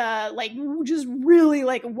necrophilia, like just really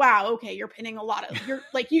like, wow, okay, you're pinning a lot of,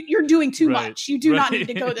 you're doing too much. You do not need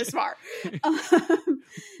to go this far.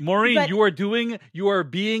 Maureen, you are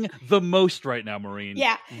being the most right now, Maureen.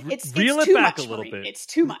 Yeah. It's Reel it too back much, a little Maureen. bit. It's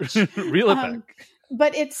too much. Reel it back.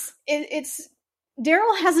 But it's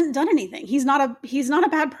Daryl hasn't done anything. He's not a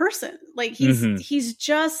bad person. Like he's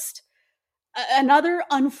just another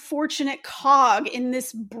unfortunate cog in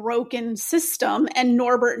this broken system, and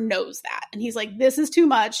Norbert knows that. And he's like, this is too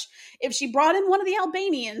much. If she brought in one of the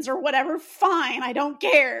Albanians or whatever, fine, I don't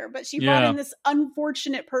care. But she brought in this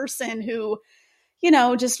unfortunate person who,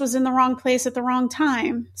 just was in the wrong place at the wrong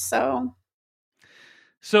time. So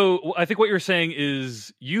I think what you're saying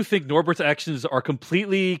is you think Norbert's actions are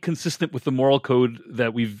completely consistent with the moral code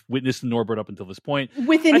that we've witnessed in Norbert up until this point.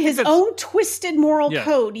 Within his own twisted moral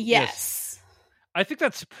code, yes. I think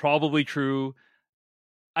that's probably true.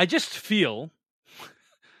 I just feel,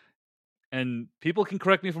 and people can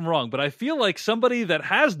correct me if I'm wrong, but I feel like somebody that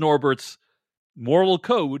has Norbert's moral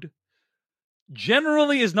code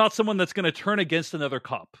generally is not someone that's going to turn against another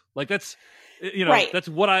cop. Like that's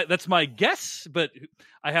that's my guess, but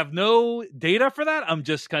I have no data for that. I'm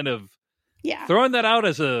just kind of throwing that out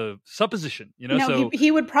as a supposition, So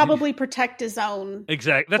he would probably protect his own.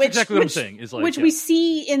 Exactly. That's exactly what I'm saying. Is like, which we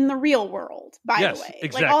see in the real world, by the way,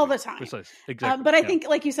 exactly. like all the time. Precisely. Exactly. But I think,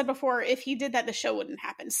 like you said before, if he did that, the show wouldn't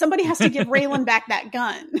happen. Somebody has to give Raylan back that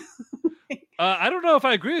gun. I don't know if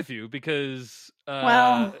I agree with you because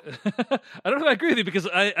I don't know if I agree with you because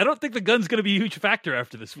I don't think the gun's going to be a huge factor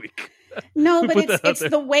after this week. No, but it's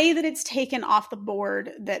the way that it's taken off the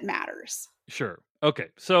board that matters. Sure. Okay.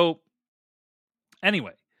 So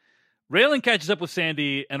anyway, Raylan catches up with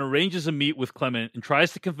Sandy and arranges a meet with Clement and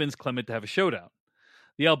tries to convince Clement to have a showdown.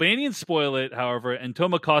 The Albanians spoil it, however, and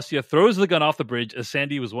Tomakostia throws the gun off the bridge as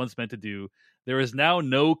Sandy was once meant to do. There is now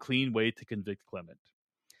no clean way to convict Clement.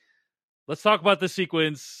 Let's talk about this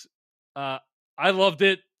sequence. I loved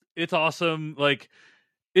it. It's awesome. Like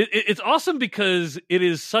it's awesome because it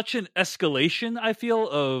is such an escalation, I feel,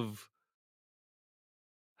 of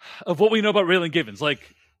what we know about Raylan Givens.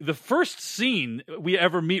 Like the first scene we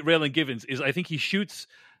ever meet Raylan Givens is, I think he shoots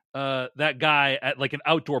that guy at like an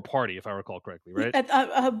outdoor party, if I recall correctly, right? At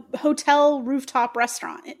a hotel rooftop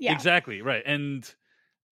restaurant. Yeah, exactly right. And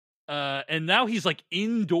now he's like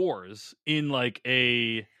indoors in like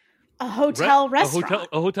a hotel restaurant.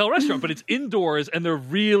 A hotel restaurant, but it's indoors and they're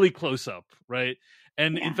really close up, right?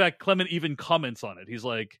 And in fact, Clement even comments on it.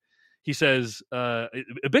 He says, a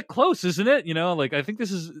bit close, isn't it? Like, I think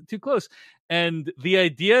this is too close. And the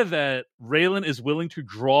idea that Raylan is willing to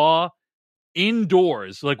draw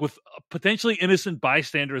indoors, like with potentially innocent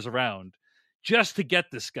bystanders around, just to get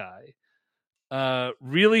this guy,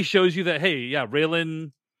 really shows you that, hey, yeah,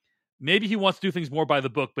 Raylan, maybe he wants to do things more by the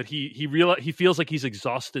book, but he feels like he's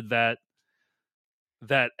exhausted that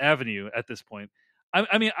avenue at this point.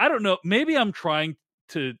 I mean, I don't know. Maybe I'm trying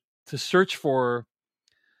to search for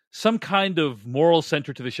some kind of moral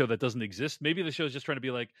center to the show that doesn't exist. Maybe the show is just trying to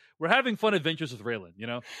be like, we're having fun adventures with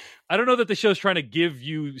Raylan. I don't know that the show's trying to give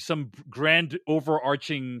you some grand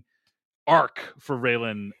overarching arc for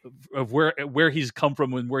Raylan of where he's come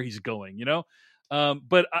from and where he's going.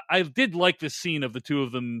 But I did like this scene of the two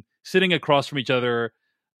of them sitting across from each other,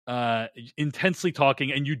 intensely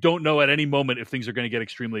talking, and you don't know at any moment if things are going to get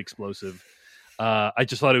extremely explosive. I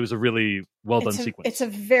just thought it was a really well done sequence. It's a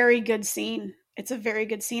very good scene.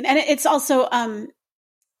 And it's also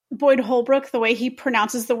Boyd Holbrook, the way he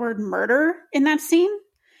pronounces the word murder in that scene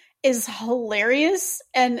is hilarious.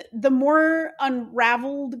 And the more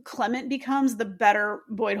unraveled Clement becomes, the better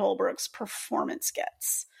Boyd Holbrook's performance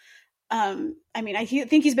gets. I mean,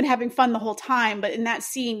 think he's been having fun the whole time, but in that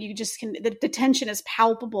scene, you just can, the tension is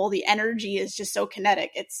palpable. The energy is just so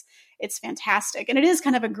kinetic. It's fantastic. And it is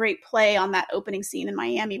kind of a great play on that opening scene in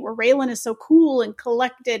Miami where Raylan is so cool and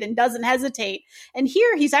collected and doesn't hesitate. And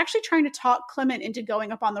here he's actually trying to talk Clement into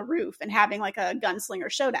going up on the roof and having like a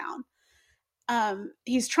gunslinger showdown.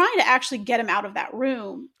 He's trying to actually get him out of that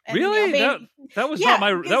room. And, really? That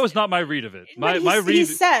was not my read of it.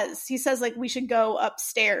 He says like we should go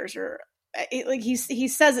upstairs, or like he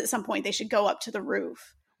says at some point they should go up to the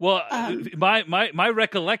roof. Well, my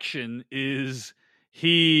recollection is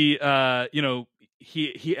he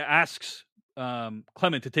asks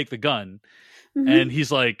Clement to take the gun, and he's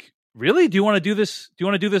like, really? Do you want to do this? Do you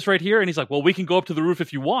want to do this right here? And he's like, well, we can go up to the roof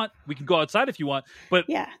if you want. We can go outside if you want. But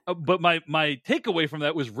but my takeaway from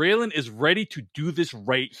that was Raylan is ready to do this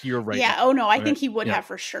right here, right now. Yeah. Oh no, I think he would have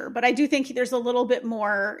for sure. But I do think there's a little bit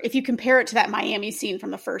more, if you compare it to that Miami scene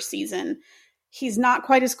from the first season, he's not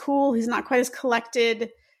quite as cool. He's not quite as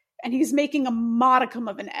collected. And he's making a modicum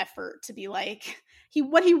of an effort to be like,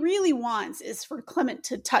 what he really wants is for Clement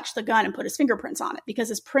to touch the gun and put his fingerprints on it, because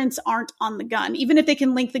his prints aren't on the gun. Even if they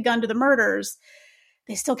can link the gun to the murders,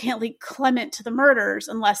 they still can't link Clement to the murders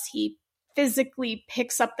unless he physically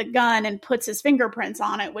picks up the gun and puts his fingerprints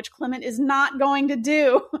on it, which Clement is not going to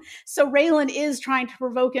do. So Raylan is trying to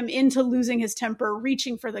provoke him into losing his temper,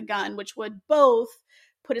 reaching for the gun, which would both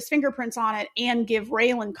put his fingerprints on it and give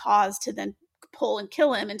Raylan cause to then pull and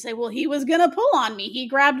kill him and say, well, he was going to pull on me. He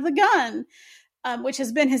grabbed the gun. Which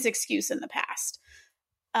has been his excuse in the past.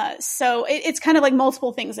 So it's kind of like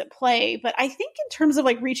multiple things at play. But I think in terms of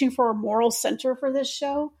like reaching for a moral center for this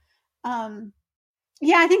show, I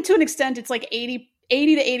think to an extent it's like 80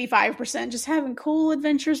 to 85% just having cool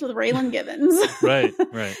adventures with Raylan Givens. Right.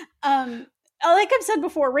 Like I've said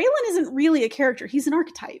before, Raylan isn't really a character. He's an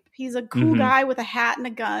archetype. He's a cool guy with a hat and a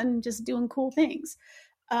gun just doing cool things.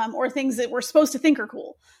 Or things that we're supposed to think are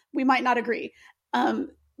cool. We might not agree.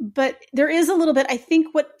 But there is a little bit, I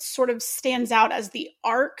think what sort of stands out as the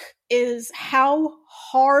arc is how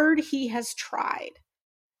hard he has tried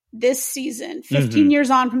this season, 15 years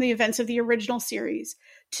on from the events of the original series,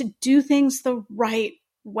 to do things the right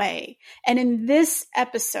way. And in this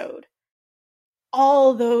episode,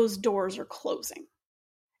 all those doors are closing.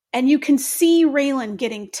 And you can see Raylan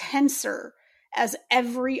getting tenser as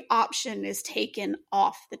every option is taken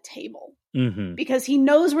off the table. Because he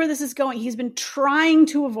knows where this is going. He's been trying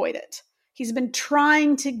to avoid it. He's been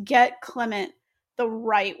trying to get Clement the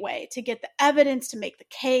right way, to get the evidence, to make the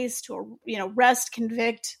case, to, arrest,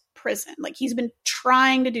 convict, prison. Like he's been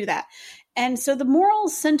trying to do that. And so the moral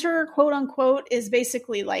center, quote unquote, is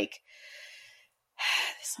basically like,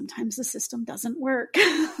 sometimes the system doesn't work.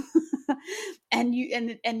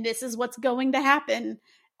 and this is what's going to happen.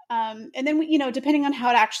 And then, depending on how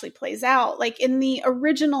it actually plays out, like in the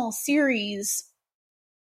original series,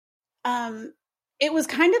 it was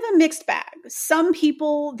kind of a mixed bag. Some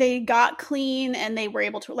people, they got clean and they were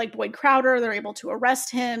able to, like Boyd Crowder, they're able to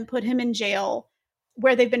arrest him, put him in jail,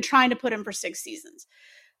 where they've been trying to put him for 6 seasons.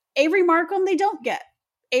 Avery Markham, they don't get.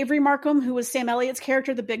 Avery Markham, who was Sam Elliott's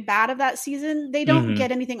character, the big bad of that season, they don't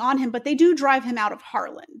get anything on him, but they do drive him out of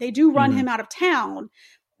Harlan. They do run him out of town.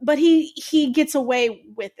 But he gets away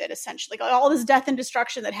with it, essentially. Like all this death and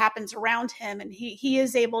destruction that happens around him, and he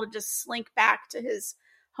is able to just slink back to his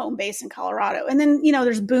home base in Colorado. And then,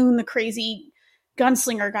 there's Boone, the crazy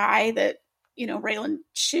gunslinger guy that, Raylan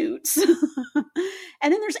shoots. And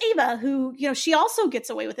then there's Ava, who, she also gets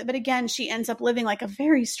away with it. But again, she ends up living like a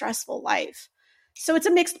very stressful life. So it's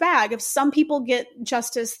a mixed bag of some people get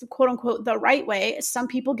justice, quote unquote, the right way. Some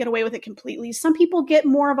people get away with it completely. Some people get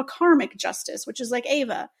more of a karmic justice, which is like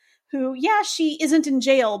Ava, who, she isn't in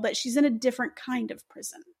jail, but she's in a different kind of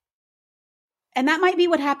prison. And that might be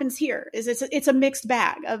what happens here. Is it's a mixed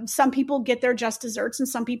bag of some people get their just desserts and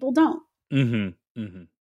some people don't.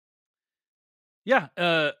 Yeah,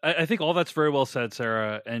 I think all that's very well said,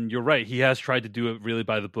 Sarah. And you're right. He has tried to do it really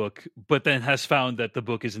by the book, but then has found that the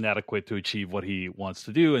book is inadequate to achieve what he wants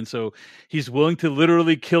to do. And so he's willing to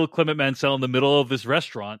literally kill Clement Mansell in the middle of this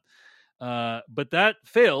restaurant. But that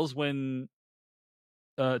fails when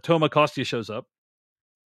Toma Costia shows up.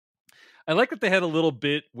 I like that they had a little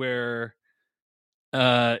bit where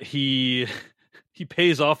he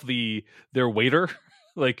pays off their waiter.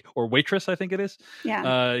 Or waitress, I think it is.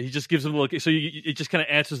 Yeah. He just gives them a look. So it just kind of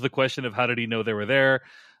answers the question of how did he know they were there?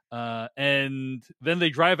 And then they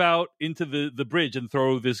drive out into the bridge and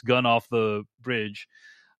throw this gun off the bridge.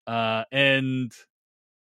 And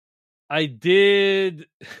I did,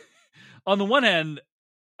 on the one hand,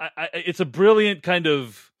 it's a brilliant kind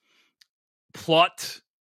of plot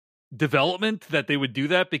development that they would do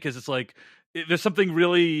that, because it's like there's something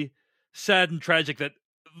really sad and tragic that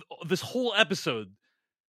this whole episode,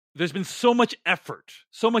 there's been so much effort,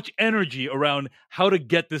 so much energy around how to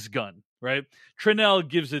get this gun, right? Trinell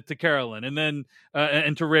gives it to Carolyn, and then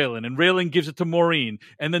and to Raylan, and Raylan gives it to Maureen,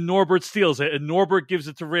 and then Norbert steals it, and Norbert gives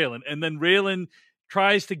it to Raylan, and then Raylan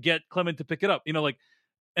tries to get Clement to pick it up,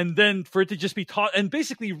 and then for it to just be taught and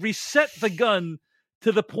basically reset the gun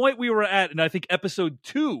to the point we were at in, I think, episode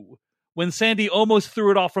 2, when Sandy almost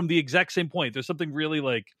threw it off from the exact same point. There's something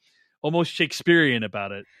really almost Shakespearean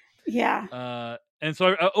about it. Yeah. And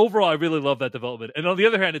so overall, I really love that development. And on the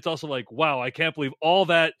other hand, it's also like, wow, I can't believe all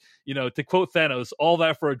that, to quote Thanos, all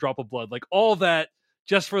that for a drop of blood, all that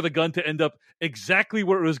just for the gun to end up exactly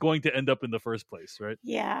where it was going to end up in the first place, right?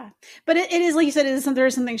 Yeah. But it is, like you said, there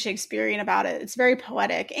is something Shakespearean about it. It's very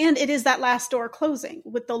poetic. And it is that last door closing.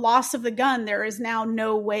 With the loss of the gun, there is now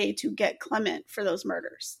no way to get Clement for those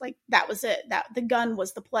murders. That was it. That the gun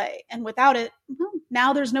was the play. And without it,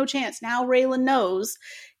 now there's no chance. Now Raylan knows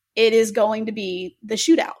it is going to be the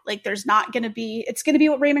shootout. There's not going to be, it's going to be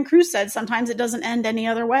what Raymond Cruz said. Sometimes it doesn't end any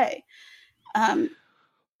other way.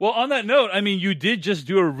 Well, on that note, you did just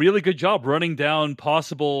do a really good job running down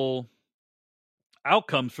possible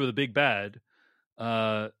outcomes for the big bad.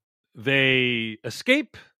 They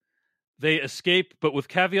escape, but with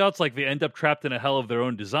caveats, they end up trapped in a hell of their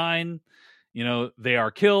own design. They are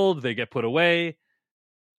killed, they get put away.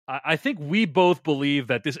 I think we both believe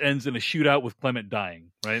that this ends in a shootout with Clement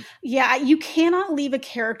dying, right? Yeah, you cannot leave a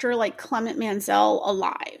character like Clement Mansell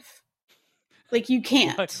alive. You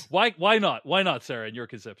can't. Why not? Why not, Sarah, in your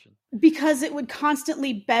conception? Because it would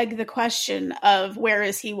constantly beg the question of where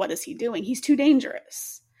is he? What is he doing? He's too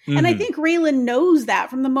dangerous. Mm-hmm. And I think Raylan knows that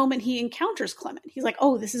from the moment he encounters Clement. He's like,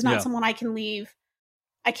 oh, this is not someone I can leave.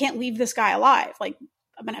 I can't leave this guy alive. I'm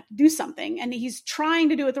going to have to do something. And he's trying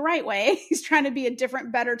to do it the right way. He's trying to be a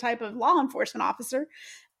different, better type of law enforcement officer.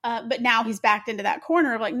 But now he's backed into that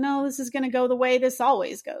corner of no, this is going to go the way this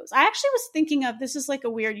always goes. I actually was thinking of, this is a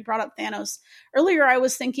weird, you brought up Thanos earlier. I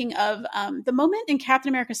was thinking of the moment in Captain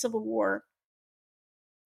America Civil War,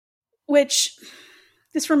 which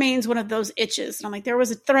this remains one of those itches. And I'm like, there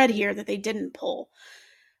was a thread here that they didn't pull.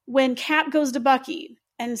 When Cap goes to Bucky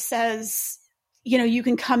and says, you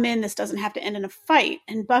can come in, this doesn't have to end in a fight.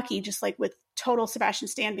 And Bucky, just with total Sebastian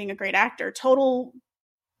Stan being a great actor, total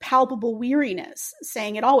palpable weariness,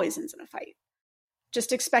 saying it always ends in a fight,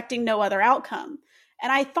 just expecting no other outcome.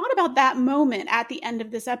 And I thought about that moment at the end of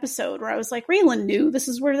this episode where I was like, Raylan knew this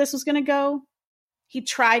is where this was going to go. He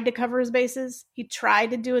tried to cover his bases. He tried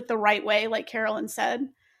to do it the right way, like Carolyn said,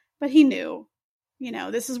 but he knew,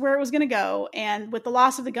 this is where it was going to go. And with the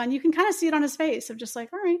loss of the gun, you can kind of see it on his face of just all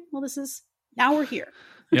right, well, now we're here.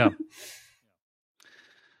 Yeah.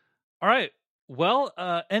 All right. Well,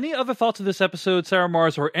 any other thoughts of this episode, Sarah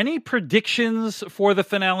Mars, or any predictions for the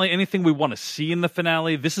finale? Anything we want to see in the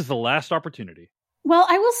finale? This is the last opportunity. Well,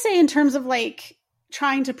 I will say in terms of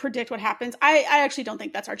trying to predict what happens, I actually don't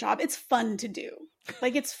think that's our job. It's fun to do.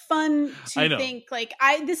 It's fun to think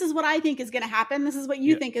this is what I think is going to happen. This is what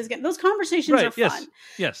you think is going to, those conversations are fun.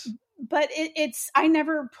 Yes. But I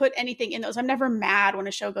never put anything in those. I'm never mad when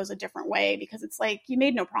a show goes a different way because it's you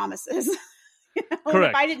made no promises.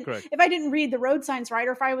 Correct. If I didn't read the road signs right,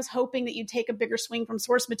 or if I was hoping that you'd take a bigger swing from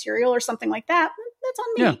source material or something like that, that's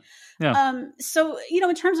on me. Yeah. So,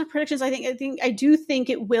 in terms of predictions, I do think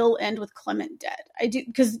it will end with Clement dead. I do,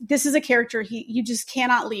 because this is a character you just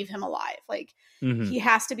cannot leave him alive. He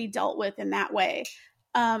has to be dealt with in that way.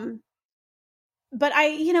 But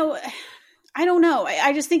I don't know.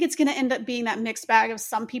 I just think it's going to end up being that mixed bag of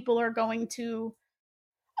some people are going to.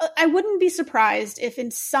 I wouldn't be surprised if in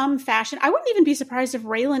some fashion, I wouldn't even be surprised if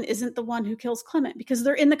Raylan isn't the one who kills Clement, because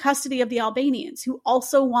they're in the custody of the Albanians who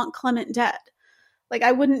also want Clement dead.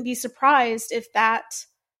 I wouldn't be surprised if that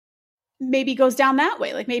maybe goes down that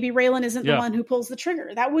way. Maybe Raylan isn't the one who pulls the trigger.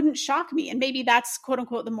 That wouldn't shock me. And maybe that's quote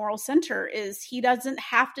unquote the moral center, is he doesn't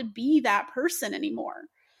have to be that person anymore.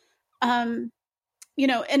 And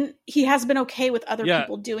he has been okay with other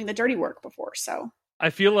people doing the dirty work before. So I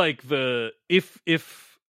feel like if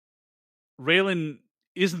Raylan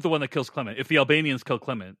isn't the one that kills Clement, if the Albanians kill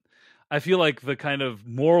Clement, I feel like the kind of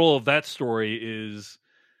moral of that story is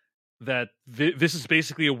that this is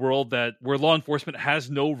basically a world where law enforcement has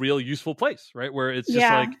no real useful place, right? Where it's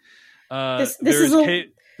just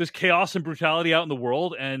there's chaos and brutality out in the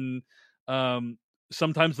world, and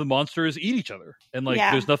sometimes the monsters eat each other, and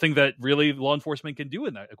there's nothing that really law enforcement can do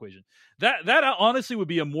in that equation. That honestly would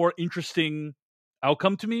be a more interesting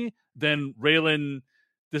outcome to me than Raylan.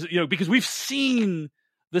 Because we've seen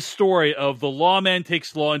the story of the lawman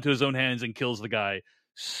takes law into his own hands and kills the guy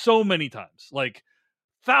so many times, like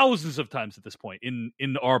thousands of times at this point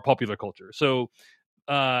in our popular culture. So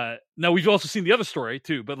now we've also seen the other story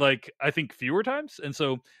too, but like I think fewer times, and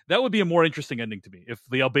so that would be a more interesting ending to me if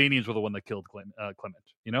the Albanians were the one that killed Clement.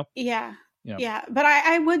 You know? Yeah. But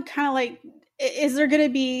I would kind of like, is there going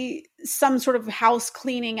to be some sort of house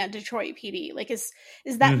cleaning at Detroit PD? Like, is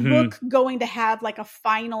that book going to have like a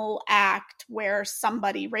final act where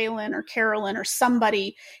somebody, Raylan or Carolyn or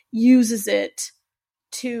somebody, uses it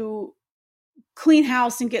to clean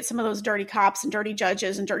house and get some of those dirty cops and dirty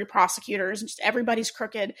judges and dirty prosecutors and just everybody's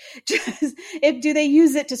crooked? Do they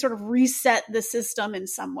use it to sort of reset the system in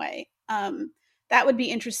some way? That would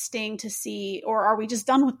be interesting to see. Or are we just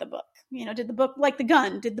done with the book? You know, did the book, like the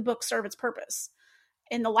gun, did the book serve its purpose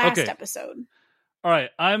in the last episode? All right,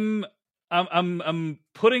 I'm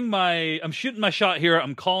shooting my shot here.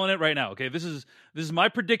 I'm calling it right now. Okay, this is my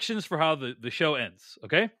predictions for how the show ends.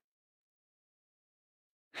 Okay.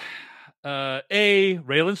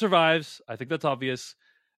 Raylan survives. I think that's obvious.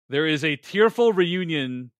 There is a tearful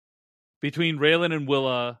reunion between Raylan and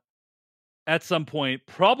Willa at some point,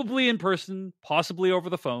 probably in person, possibly over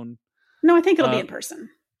the phone. No, I think it'll be in person.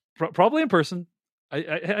 Probably in person.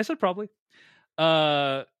 I said probably.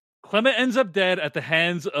 Clement ends up dead at the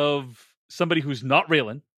hands of somebody who's not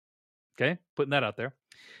Raylan. Okay, putting that out there.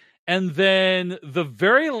 And then the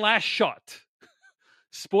very last shot,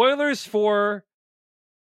 spoilers for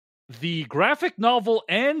the graphic novel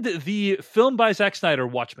and the film by Zack Snyder,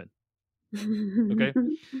 Watchmen. Okay,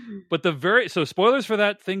 but so spoilers for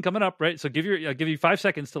that thing coming up, right? So I'll give you 5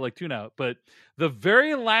 seconds to like tune out. But the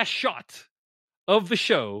very last shot of the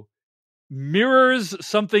show mirrors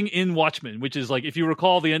something in Watchmen, which is like, if you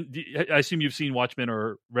recall the end, I assume you've seen Watchmen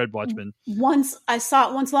or read Watchmen. Once I saw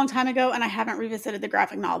it once a long time ago, and I haven't revisited the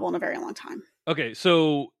graphic novel in a very long time. Okay,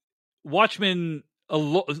 so Watchmen,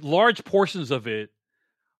 large portions of it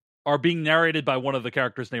are being narrated by one of the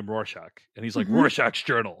characters named Rorschach, and he's like, Rorschach's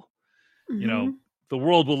journal. You know, the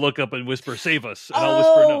world will look up and whisper, "Save us," and I'll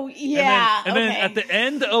whisper, "No." Yeah. And then at the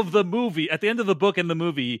end of the movie, at the end of the book and the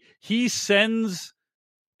movie, he sends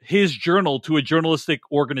his journal to a journalistic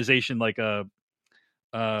organization, like a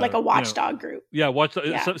watchdog group. Yeah, watchdog.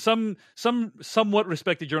 Yeah. Some somewhat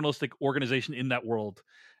respected journalistic organization in that world.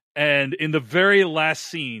 And in the very last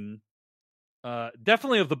scene,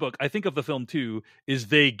 definitely of the book, I think of the film too, is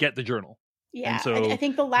they get the journal. Yeah, so I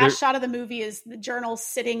think the last shot of the movie is the journal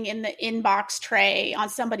sitting in the inbox tray on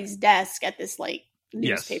somebody's desk at this like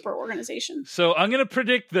newspaper organization. So I'm going to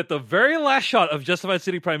predict that the very last shot of Justified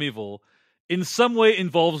City Primeval in some way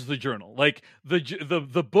involves the journal. Like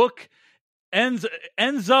the book ends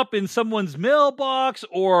up in someone's mailbox,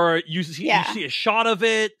 or you see a shot of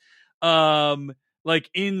it, like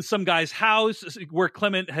in some guy's house where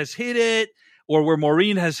Clement has hid it, or where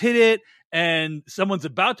Maureen has hid it, and someone's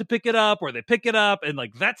about to pick it up, or they pick it up, and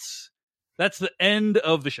like that's the end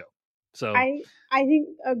of the show. So I think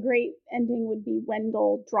a great ending would be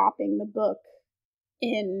Wendell dropping the book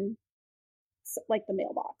in like the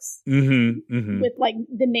mailbox with like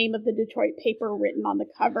the name of the Detroit paper written on the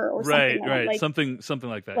cover or something. Right. Like, something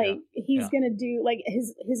like that. Like he's gonna do like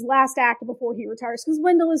his last act before he retires, because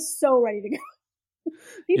Wendell is so ready to go.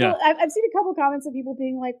 I've seen a couple comments of people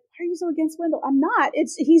being like, "Why are you so against Wendell?" I'm not.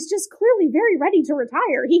 He's just clearly very ready to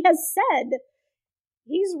retire. He has said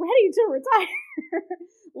he's ready to retire.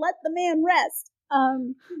 Let the man rest.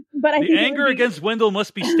 But I think the anger against Wendell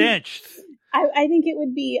must be stanched. I think it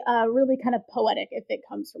would be really kind of poetic if it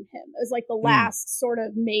comes from him. It's like the last sort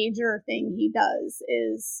of major thing he does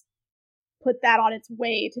is put that on its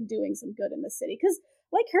way to doing some good in the city. Because,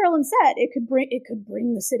 like Carolyn said, it could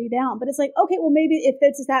bring the city down. But it's like, okay, well, maybe if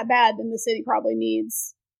it's that bad, then the city probably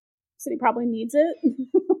needs it.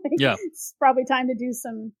 Like, it's probably time to do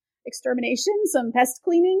some extermination, some pest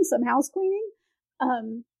cleaning, some house cleaning.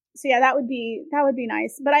 So yeah, that would be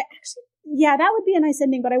nice. But that would be a nice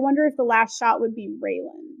ending. But I wonder if the last shot would be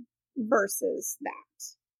Raylan versus that.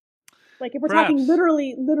 Like if we're talking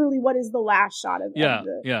literally, what is the last shot of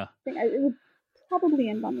the thing? It would probably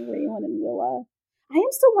end on Raylan and Willa. I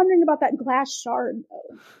am still wondering about that glass shard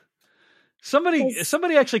though.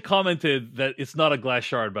 Somebody actually commented that it's not a glass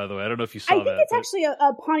shard, by the way. I don't know if you saw that. I think it's actually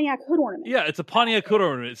a Pontiac hood ornament. Yeah, it's a Pontiac hood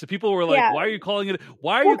ornament. So people were like, "Why are you calling it?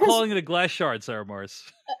 Why are you calling it a glass shard, Sarah Morris?"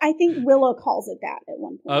 I think Willow calls it that at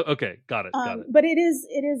one point. Okay, got it. But it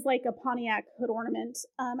is like a Pontiac hood ornament.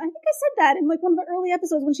 I think I said that in like one of the early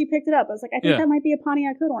episodes when she picked it up. I was like, I think that might be a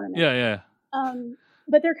Pontiac hood ornament. Yeah.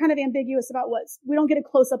 But they're kind of ambiguous about we don't get a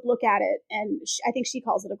close up look at it, and I think she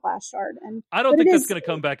calls it a glass shard. And I don't think that's going to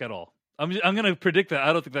come back at all. I'm going to predict that.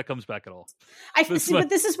 I don't think that comes back at all. But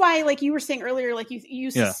this is why, like you were saying earlier, like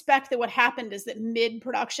you suspect that what happened is that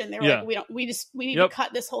mid-production they were like, we need to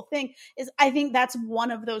cut this whole thing. I think that's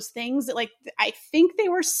one of those things that, like, I think they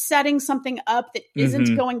were setting something up that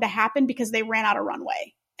isn't going to happen because they ran out of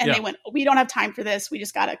runway and they went, we don't have time for this. We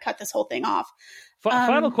just got to cut this whole thing off.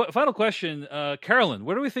 Final question, Carolyn,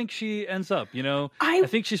 where do we think she ends up? You know, I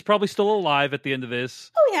think she's probably still alive at the end of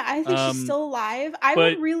this. Oh yeah, I think she's still alive. I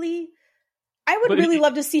would really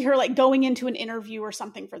love to see her, like, going into an interview or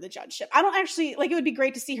something for the judgeship. I don't actually, like, it would be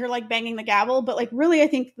great to see her, like, banging the gavel, but, like, really I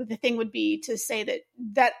think the thing would be to say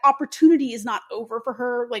that opportunity is not over for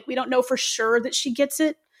her. Like, we don't know for sure that she gets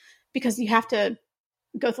it because you have to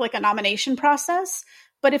go through, like, a nomination process.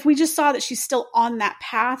 But if we just saw that she's still on that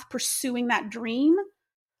path, pursuing that dream,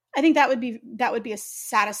 I think that would be a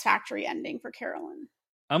satisfactory ending for Carolyn.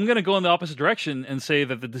 I'm going to go in the opposite direction and say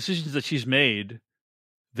that the decisions that she's made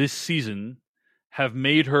this season have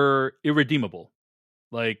made her irredeemable.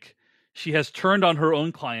 Like, she has turned on her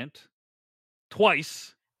own client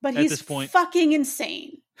twice. But at this point. Fucking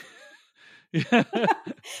insane. If her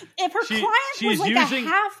client was like a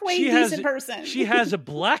halfway decent person. She has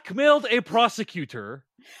blackmailed a prosecutor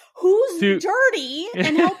who's dirty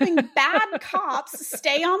and helping bad cops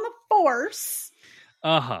stay on the force.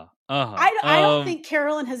 I don't think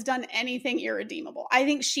Carolyn has done anything irredeemable. I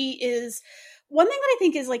think she is... One thing that I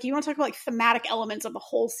think is, like, you want to talk about, like, thematic elements of the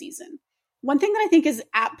whole season. One thing that I think is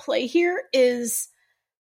at play here is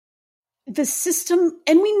the system,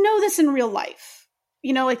 and we know this in real life.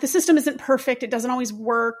 You know, like, the system isn't perfect. It doesn't always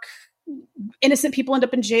work. Innocent people end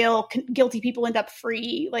up in jail. Guilty people end up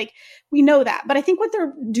free. Like, we know that. But I think what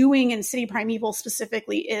they're doing in City Primeval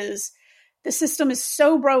specifically is the system is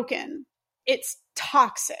so broken, it's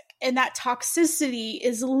toxic. And that toxicity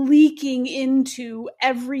is leaking into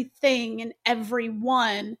everything and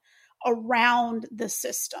everyone around the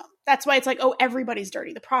system. That's why it's like, oh, everybody's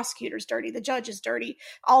dirty. The prosecutor's dirty. The judge is dirty.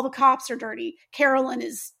 All the cops are dirty. Carolyn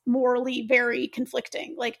is morally very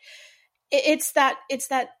conflicting. Like, it's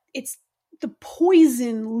the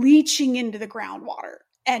poison leaching into the groundwater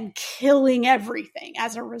and killing everything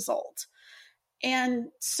as a result. And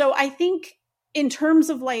so I think, in terms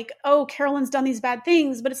of, like, oh, Carolyn's done these bad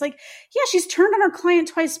things, but it's like, yeah, she's turned on her client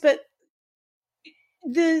twice, but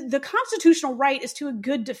the constitutional right is to a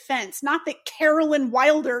good defense, not that Carolyn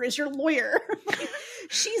Wilder is your lawyer. Like,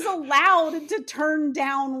 she's allowed to turn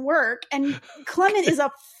down work, and Clement is a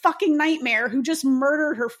fucking nightmare who just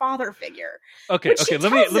murdered her father figure. Okay.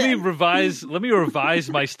 Let me revise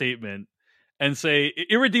my statement and say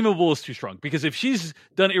irredeemable is too strong, because if she's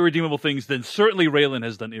done irredeemable things, then certainly Raylan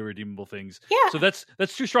has done irredeemable things. Yeah. So that's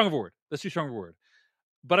too strong of a word.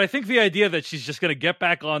 But I think the idea that she's just going to get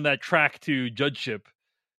back on that track to judgeship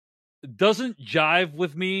doesn't jive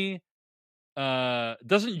with me.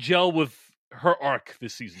 Doesn't gel with her arc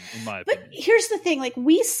this season, in my opinion. But here's the thing: like,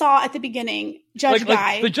 we saw at the beginning, Judge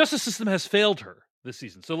Guy, the justice system has failed her this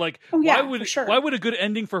season. So, like, why would a good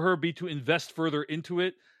ending for her be to invest further into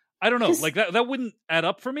it? I don't know. Like, that wouldn't add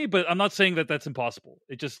up for me, but I'm not saying that that's impossible.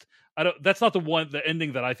 It just, that's not the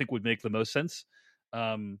ending that I think would make the most sense.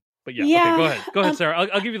 But yeah. Okay, go ahead, Sarah.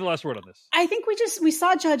 I'll give you the last word on this. I think we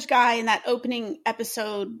saw Judge Guy in that opening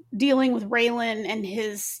episode dealing with Raylan and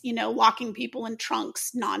his, locking people in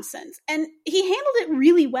trunks nonsense. And he handled it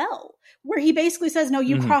really well, where he basically says, no,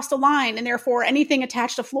 you crossed a line, and therefore anything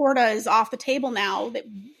attached to Florida is off the table now,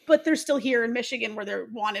 but they're still here in Michigan where they're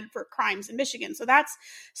wanted for crimes in Michigan.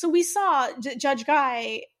 So we saw Judge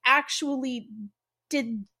Guy actually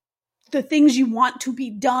did the things you want to be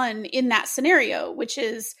done in that scenario, which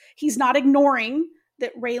is he's not ignoring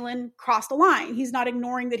that Raylan crossed a line. He's not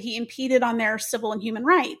ignoring that he impeded on their civil and human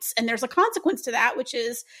rights. And there's a consequence to that, which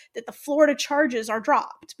is that the Florida charges are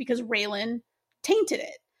dropped because Raylan tainted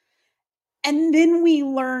it. And then we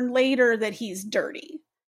learn later that he's dirty.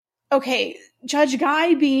 Okay, Judge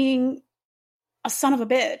Guy being a son of a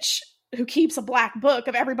bitch who keeps a black book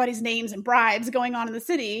of everybody's names and bribes going on in the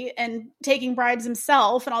city and taking bribes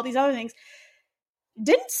himself and all these other things,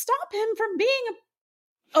 didn't stop him from being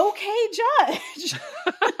an okay judge.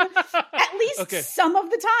 At least some of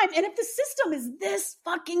the time. And if the system is this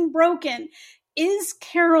fucking broken, is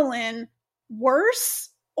Carolyn worse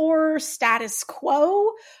or status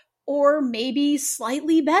quo or maybe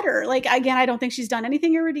slightly better? Like, again, I don't think she's done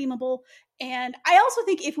anything irredeemable. And I also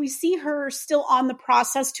think if we see her still on the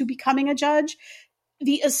process to becoming a judge,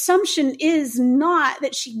 the assumption is not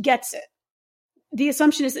that she gets it. The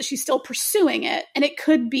assumption is that she's still pursuing it. And it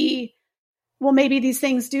could be, well, maybe these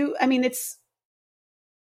things do. I mean,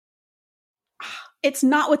 it's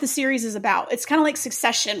not what the series is about. It's kind of like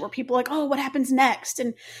Succession, where people are like, oh, what happens next?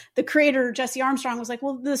 And the creator, Jesse Armstrong, was like,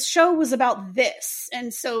 well, the show was about this.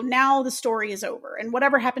 And so now the story is over. And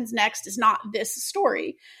whatever happens next is not this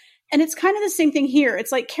story. And it's kind of the same thing here.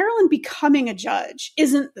 It's like Carolyn becoming a judge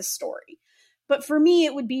isn't the story. But for me,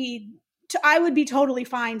 I would be totally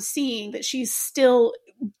fine seeing that she's still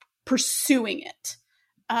pursuing it.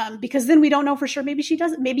 Because then we don't know for sure. Maybe she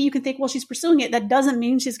doesn't. Maybe you can think, well, she's pursuing it. That doesn't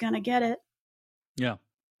mean she's going to get it. Yeah.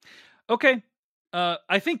 Okay.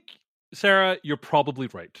 I think, Sarah, you're probably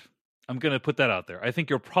right. I'm going to put that out there. I think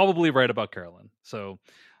you're probably right about Carolyn. So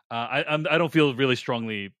I don't feel really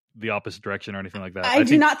strongly the opposite direction or anything like that. I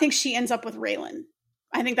do not think she ends up with Raylan.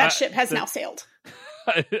 I think that ship has now sailed.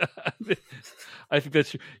 I think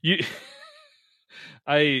that's you.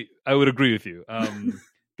 I would agree with you.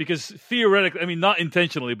 Because theoretically, I mean, not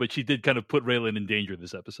intentionally, but she did kind of put Raylan in danger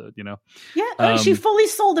this episode, you know? Yeah, she fully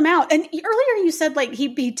sold him out. And earlier you said, like,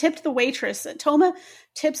 he tipped the waitress. Toma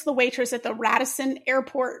tips the waitress at the Radisson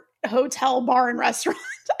Airport Hotel Bar and Restaurant.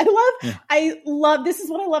 I love, this is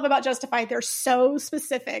what I love about Justified. They're so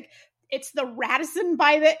specific. It's the Radisson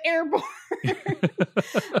by the airport.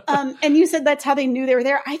 And you said that's how they knew they were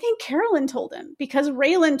there. I think Carolyn told him because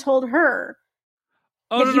Raylan told her.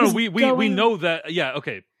 Oh, no, we know that. Yeah,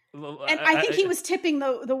 okay. And I think he was tipping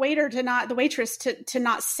the waitress to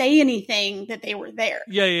not say anything that they were there.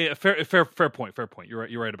 Yeah. Fair point.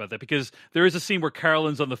 You're right about that, because there is a scene where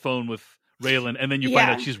Carolyn's on the phone with Raylan, and then you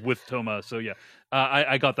find out she's with Toma. So yeah,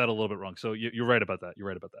 I got that a little bit wrong. So you're right about that.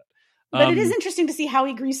 But it is interesting to see how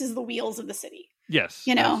he greases the wheels of the city. Yes,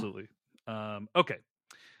 you know, absolutely. Okay.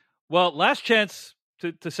 Well, last chance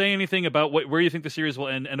to say anything about where you think the series will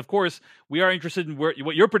end. And of course, we are interested in what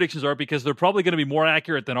your predictions are, because they're probably going to be more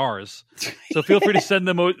accurate than ours. So feel free to send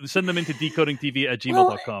them into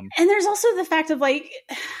decodingtv@gmail.com. And there's also the fact of, like,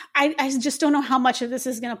 I just don't know how much of this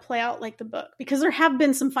is going to play out like the book, because there have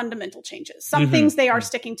been some fundamental changes. Some things they are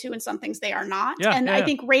sticking to and some things they are not. I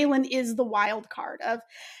think Raylan is the wild card of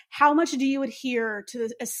how much do you adhere to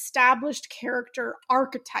the established character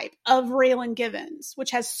archetype of Raylan Givens, which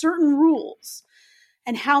has certain rules,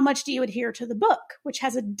 and how much do you adhere to the book, which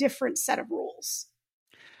has a different set of rules?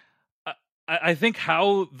 I think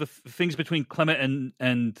how the things between Clement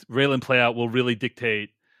and Raylan play out will really dictate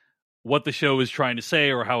what the show is trying to say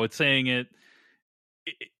or how it's saying it.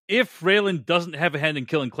 If Raylan doesn't have a hand in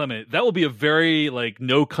killing Clement, that will be a very, like,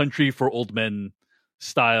 No Country for Old Men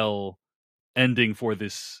style ending for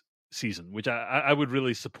this season, which I would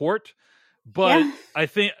really support. But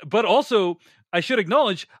but also, I should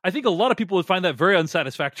acknowledge, I think a lot of people would find that very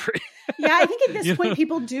unsatisfactory. Yeah, I think at this point,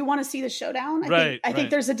 people do want to see the showdown. I think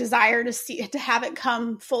there's a desire to have it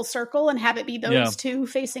come full circle and have it be those two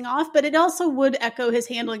facing off. But it also would echo his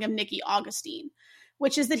handling of Nikki Augustine,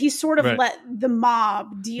 which is that he sort of let the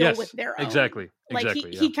mob deal with their own. Exactly.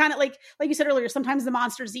 He kind of, like you said earlier, sometimes the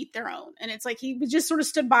monsters eat their own. And it's like he just sort of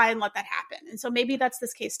stood by and let that happen. And so maybe that's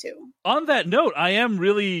this case too. On that note, I am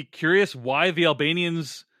really curious why the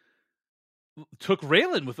Albanians took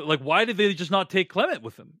Raylan with it. Like, why did they just not take Clement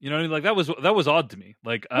with them? You know what I mean? Like, that was odd to me.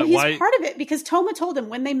 Like, he's part of it, because Toma told him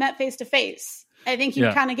when they met face to face. I think he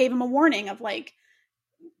kind of gave him a warning of, like,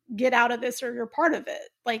 get out of this or you're part of it.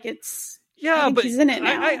 Like, it's but he's in it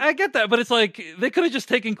now. I get that, but it's like they could have just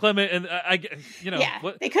taken Clement, and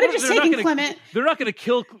they could have just taken Clement. They're not going to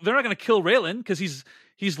kill Raylan because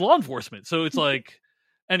he's law enforcement. So it's like.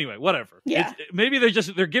 Anyway, whatever. Yeah. Maybe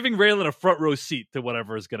they're giving Raylan a front row seat to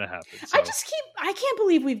whatever is going to happen. So. I can't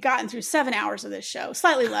believe we've gotten through 7 hours of this show,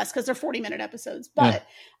 slightly less because they're 40-minute episodes. But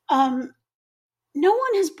no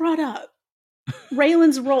one has brought up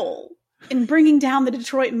Raylan's role in bringing down the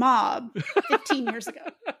Detroit mob 15 years ago.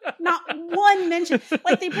 Not one mention.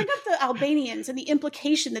 Like, they bring up the Albanians and the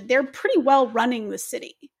implication that they're pretty well running the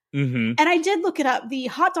city. Mm-hmm. And I did look it up. The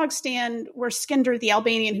hot dog stand where Skinder, the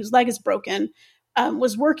Albanian whose leg is broken,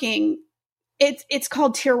 was working. It's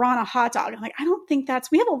called Tirana Hot Dog. I'm like, I don't think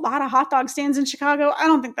we have a lot of hot dog stands in Chicago. I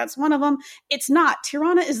don't think that's one of them. It's not.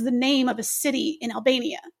 Tirana is the name of a city in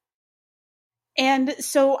Albania. And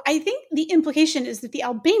so I think the implication is that the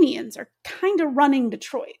Albanians are kind of running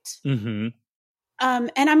Detroit. Mm-hmm.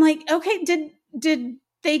 And I'm like, okay, did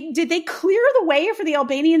they clear the way for the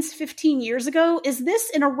Albanians 15 years ago? Is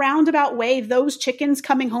this, in a roundabout way, those chickens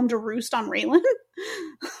coming home to roost on Raylan?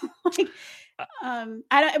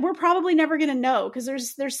 We're probably never going to know,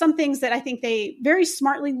 because there's some things that I think they very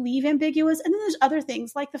smartly leave ambiguous, and then there's other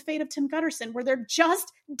things like the fate of Tim Gutterson where they're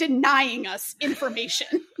just denying us information.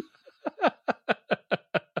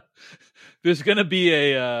 There's going to be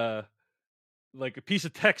a piece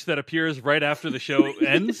of text that appears right after the show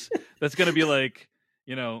ends. That's going to be like,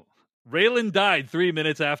 Raylan died 3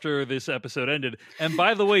 minutes after this episode ended. And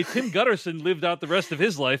by the way, Tim Gutterson lived out the rest of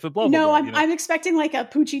his life at blah, blah, blah. No, I'm expecting like a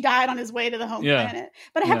Poochie died on his way to the home planet.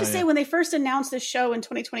 But I have to say, when they first announced this show in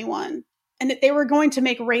 2021, and that they were going to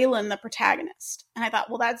make Raylan the protagonist, and I thought,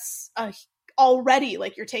 well, that's already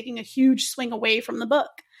like you're taking a huge swing away from the book.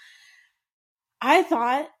 I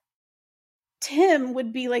thought Tim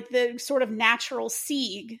would be like the sort of natural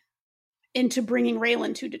sieg into bringing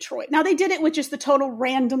Raylan to Detroit. Now, they did it with just the total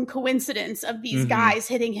random coincidence of these guys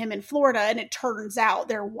hitting him in Florida, and it turns out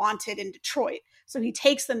they're wanted in Detroit. So he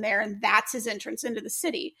takes them there, and that's his entrance into the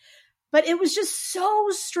city. But it was just so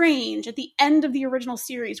strange at the end of the original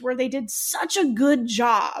series where they did such a good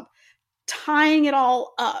job tying it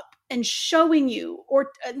all up and showing you,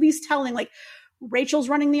 or at least telling, like, Rachel's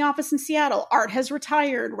running the office in Seattle. Art has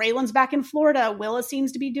retired. Raylan's back in Florida. Willa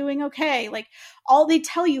seems to be doing okay. Like, all they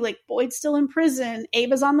tell you, like, Boyd's still in prison.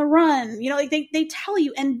 Ava's on the run. You know, like they tell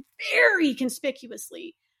you, and very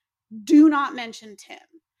conspicuously do not mention Tim.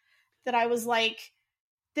 That I was like,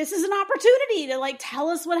 this is an opportunity to like tell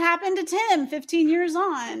us what happened to Tim 15 years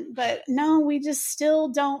on. But no, we just still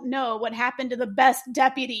don't know what happened to the best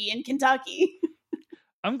deputy in Kentucky.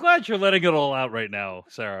 I'm glad you're letting it all out right now,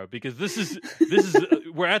 Sarah, because this is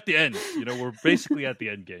we're at the end. You know, we're basically at the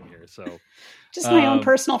end game here. So just my own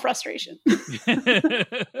personal frustration.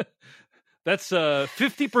 That's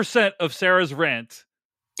 50% of Sarah's rant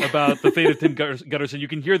about the fate of Tim Gutterson. You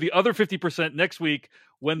can hear the other 50% next week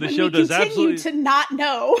when the show does absolutely to not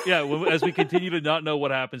know. Yeah, as we continue to not know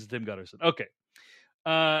what happens to Tim Gutterson. Okay,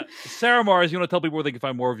 Sarah Mars, you want to tell people where they can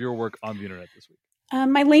find more of your work on the internet this week?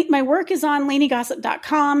 My work is on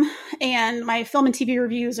LaineyGossip.com, and my film and TV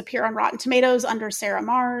reviews appear on Rotten Tomatoes under Sarah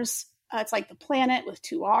Mars. It's like The Planet with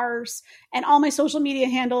 2 R's. And all my social media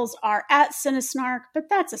handles are at Cinesnark, but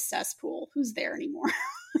that's a cesspool. Who's there anymore?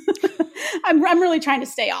 I'm really trying to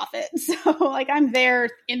stay off it. So, like, I'm there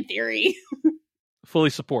in theory. Fully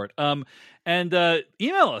support. And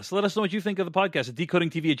email us. Let us know what you think of the podcast at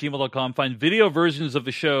decodingtv@gmail.com. Find video versions of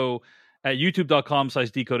the show at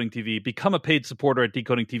youtube.com/decodingtv. Become a paid supporter at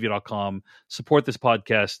decodingtv.com. Support this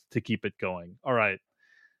podcast to keep it going. All right.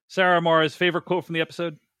 Sarah Mars, favorite quote from the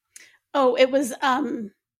episode? Oh, it was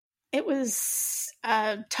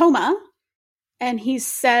Toma, and he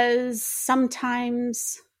says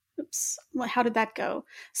sometimes, how did that go?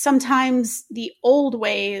 Sometimes the old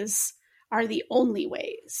ways are the only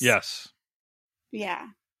ways. Yes. Yeah.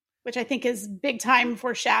 Which I think is big time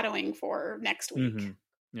foreshadowing for next week. Mm-hmm.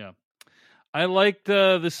 Yeah. I liked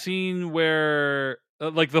the scene where,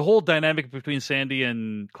 like, the whole dynamic between Sandy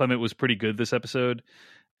and Clement was pretty good this episode.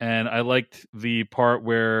 And I liked the part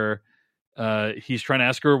where he's trying to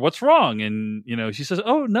ask her what's wrong. And, you know, she says,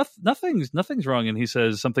 oh, nothing's wrong. And he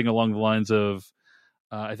says something along the lines of,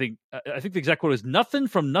 I think the exact quote is, nothing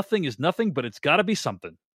from nothing is nothing, but it's got to be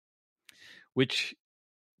something. Which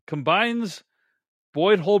combines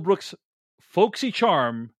Boyd Holbrook's folksy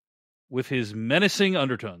charm with his menacing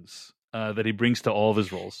undertones that he brings to all of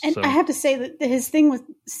his roles. And I have to say that his thing with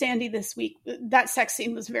Sandy this week, that sex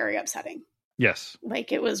scene was very upsetting. Yes.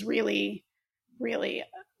 Like, it was really, really,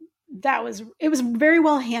 it was very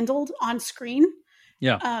well handled on screen.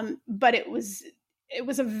 Yeah. But it was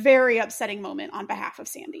a very upsetting moment on behalf of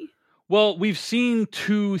Sandy. Well, we've seen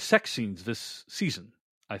 2 sex scenes this season,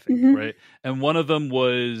 I think, right? And one of them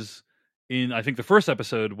was in, I think, the first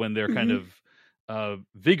episode when they're kind of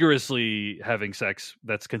vigorously having sex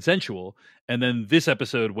that's consensual, and then this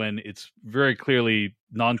episode when it's very clearly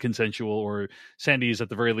non-consensual, or Sandy is at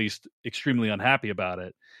the very least extremely unhappy about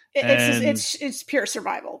it. It's pure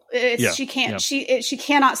survival. She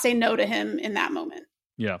cannot say no to him in that moment.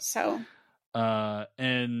 Yeah. So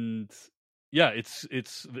and yeah, it's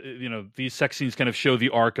you know, these sex scenes kind of show the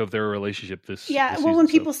arc of their relationship this well, season, when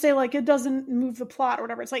people say like it doesn't move the plot or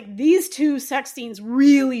whatever, it's like these 2 sex scenes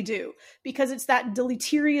really do, because it's that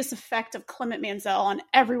deleterious effect of Clement Mansell on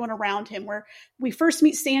everyone around him, where we first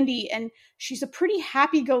meet Sandy and she's a pretty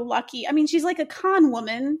happy-go-lucky, I mean, she's like a con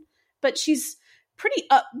woman, but she's pretty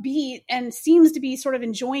upbeat and seems to be sort of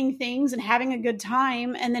enjoying things and having a good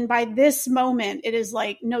time. And then by this moment, it is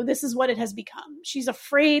like, no, this is what it has become. She's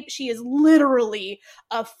afraid. She is literally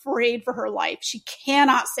afraid for her life. She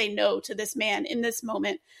cannot say no to this man in this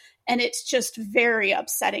moment. And it's just very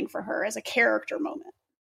upsetting for her as a character moment.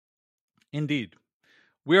 Indeed.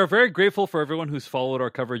 We are very grateful for everyone who's followed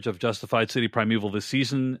our coverage of Justified City Primeval this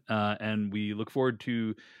season. And we look forward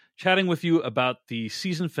to chatting with you about the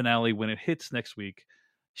season finale when it hits next week.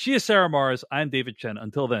 She is Sarah Mars. I'm David Chen.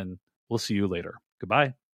 Until then, we'll see you later.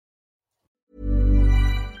 Goodbye.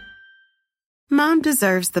 Mom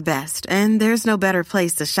deserves the best, and there's no better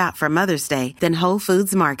place to shop for Mother's Day than Whole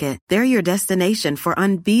Foods Market. They're your destination for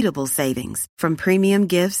unbeatable savings, from premium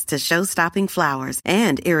gifts to show-stopping flowers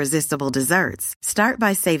and irresistible desserts. Start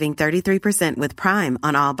by saving 33% with Prime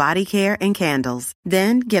on all body care and candles.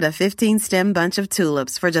 Then get a 15-stem bunch of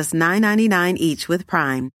tulips for just $9.99 each with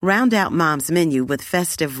Prime. Round out Mom's menu with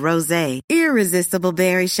festive rosé, irresistible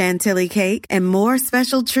berry chantilly cake, and more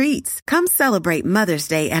special treats. Come celebrate Mother's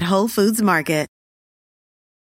Day at Whole Foods Market.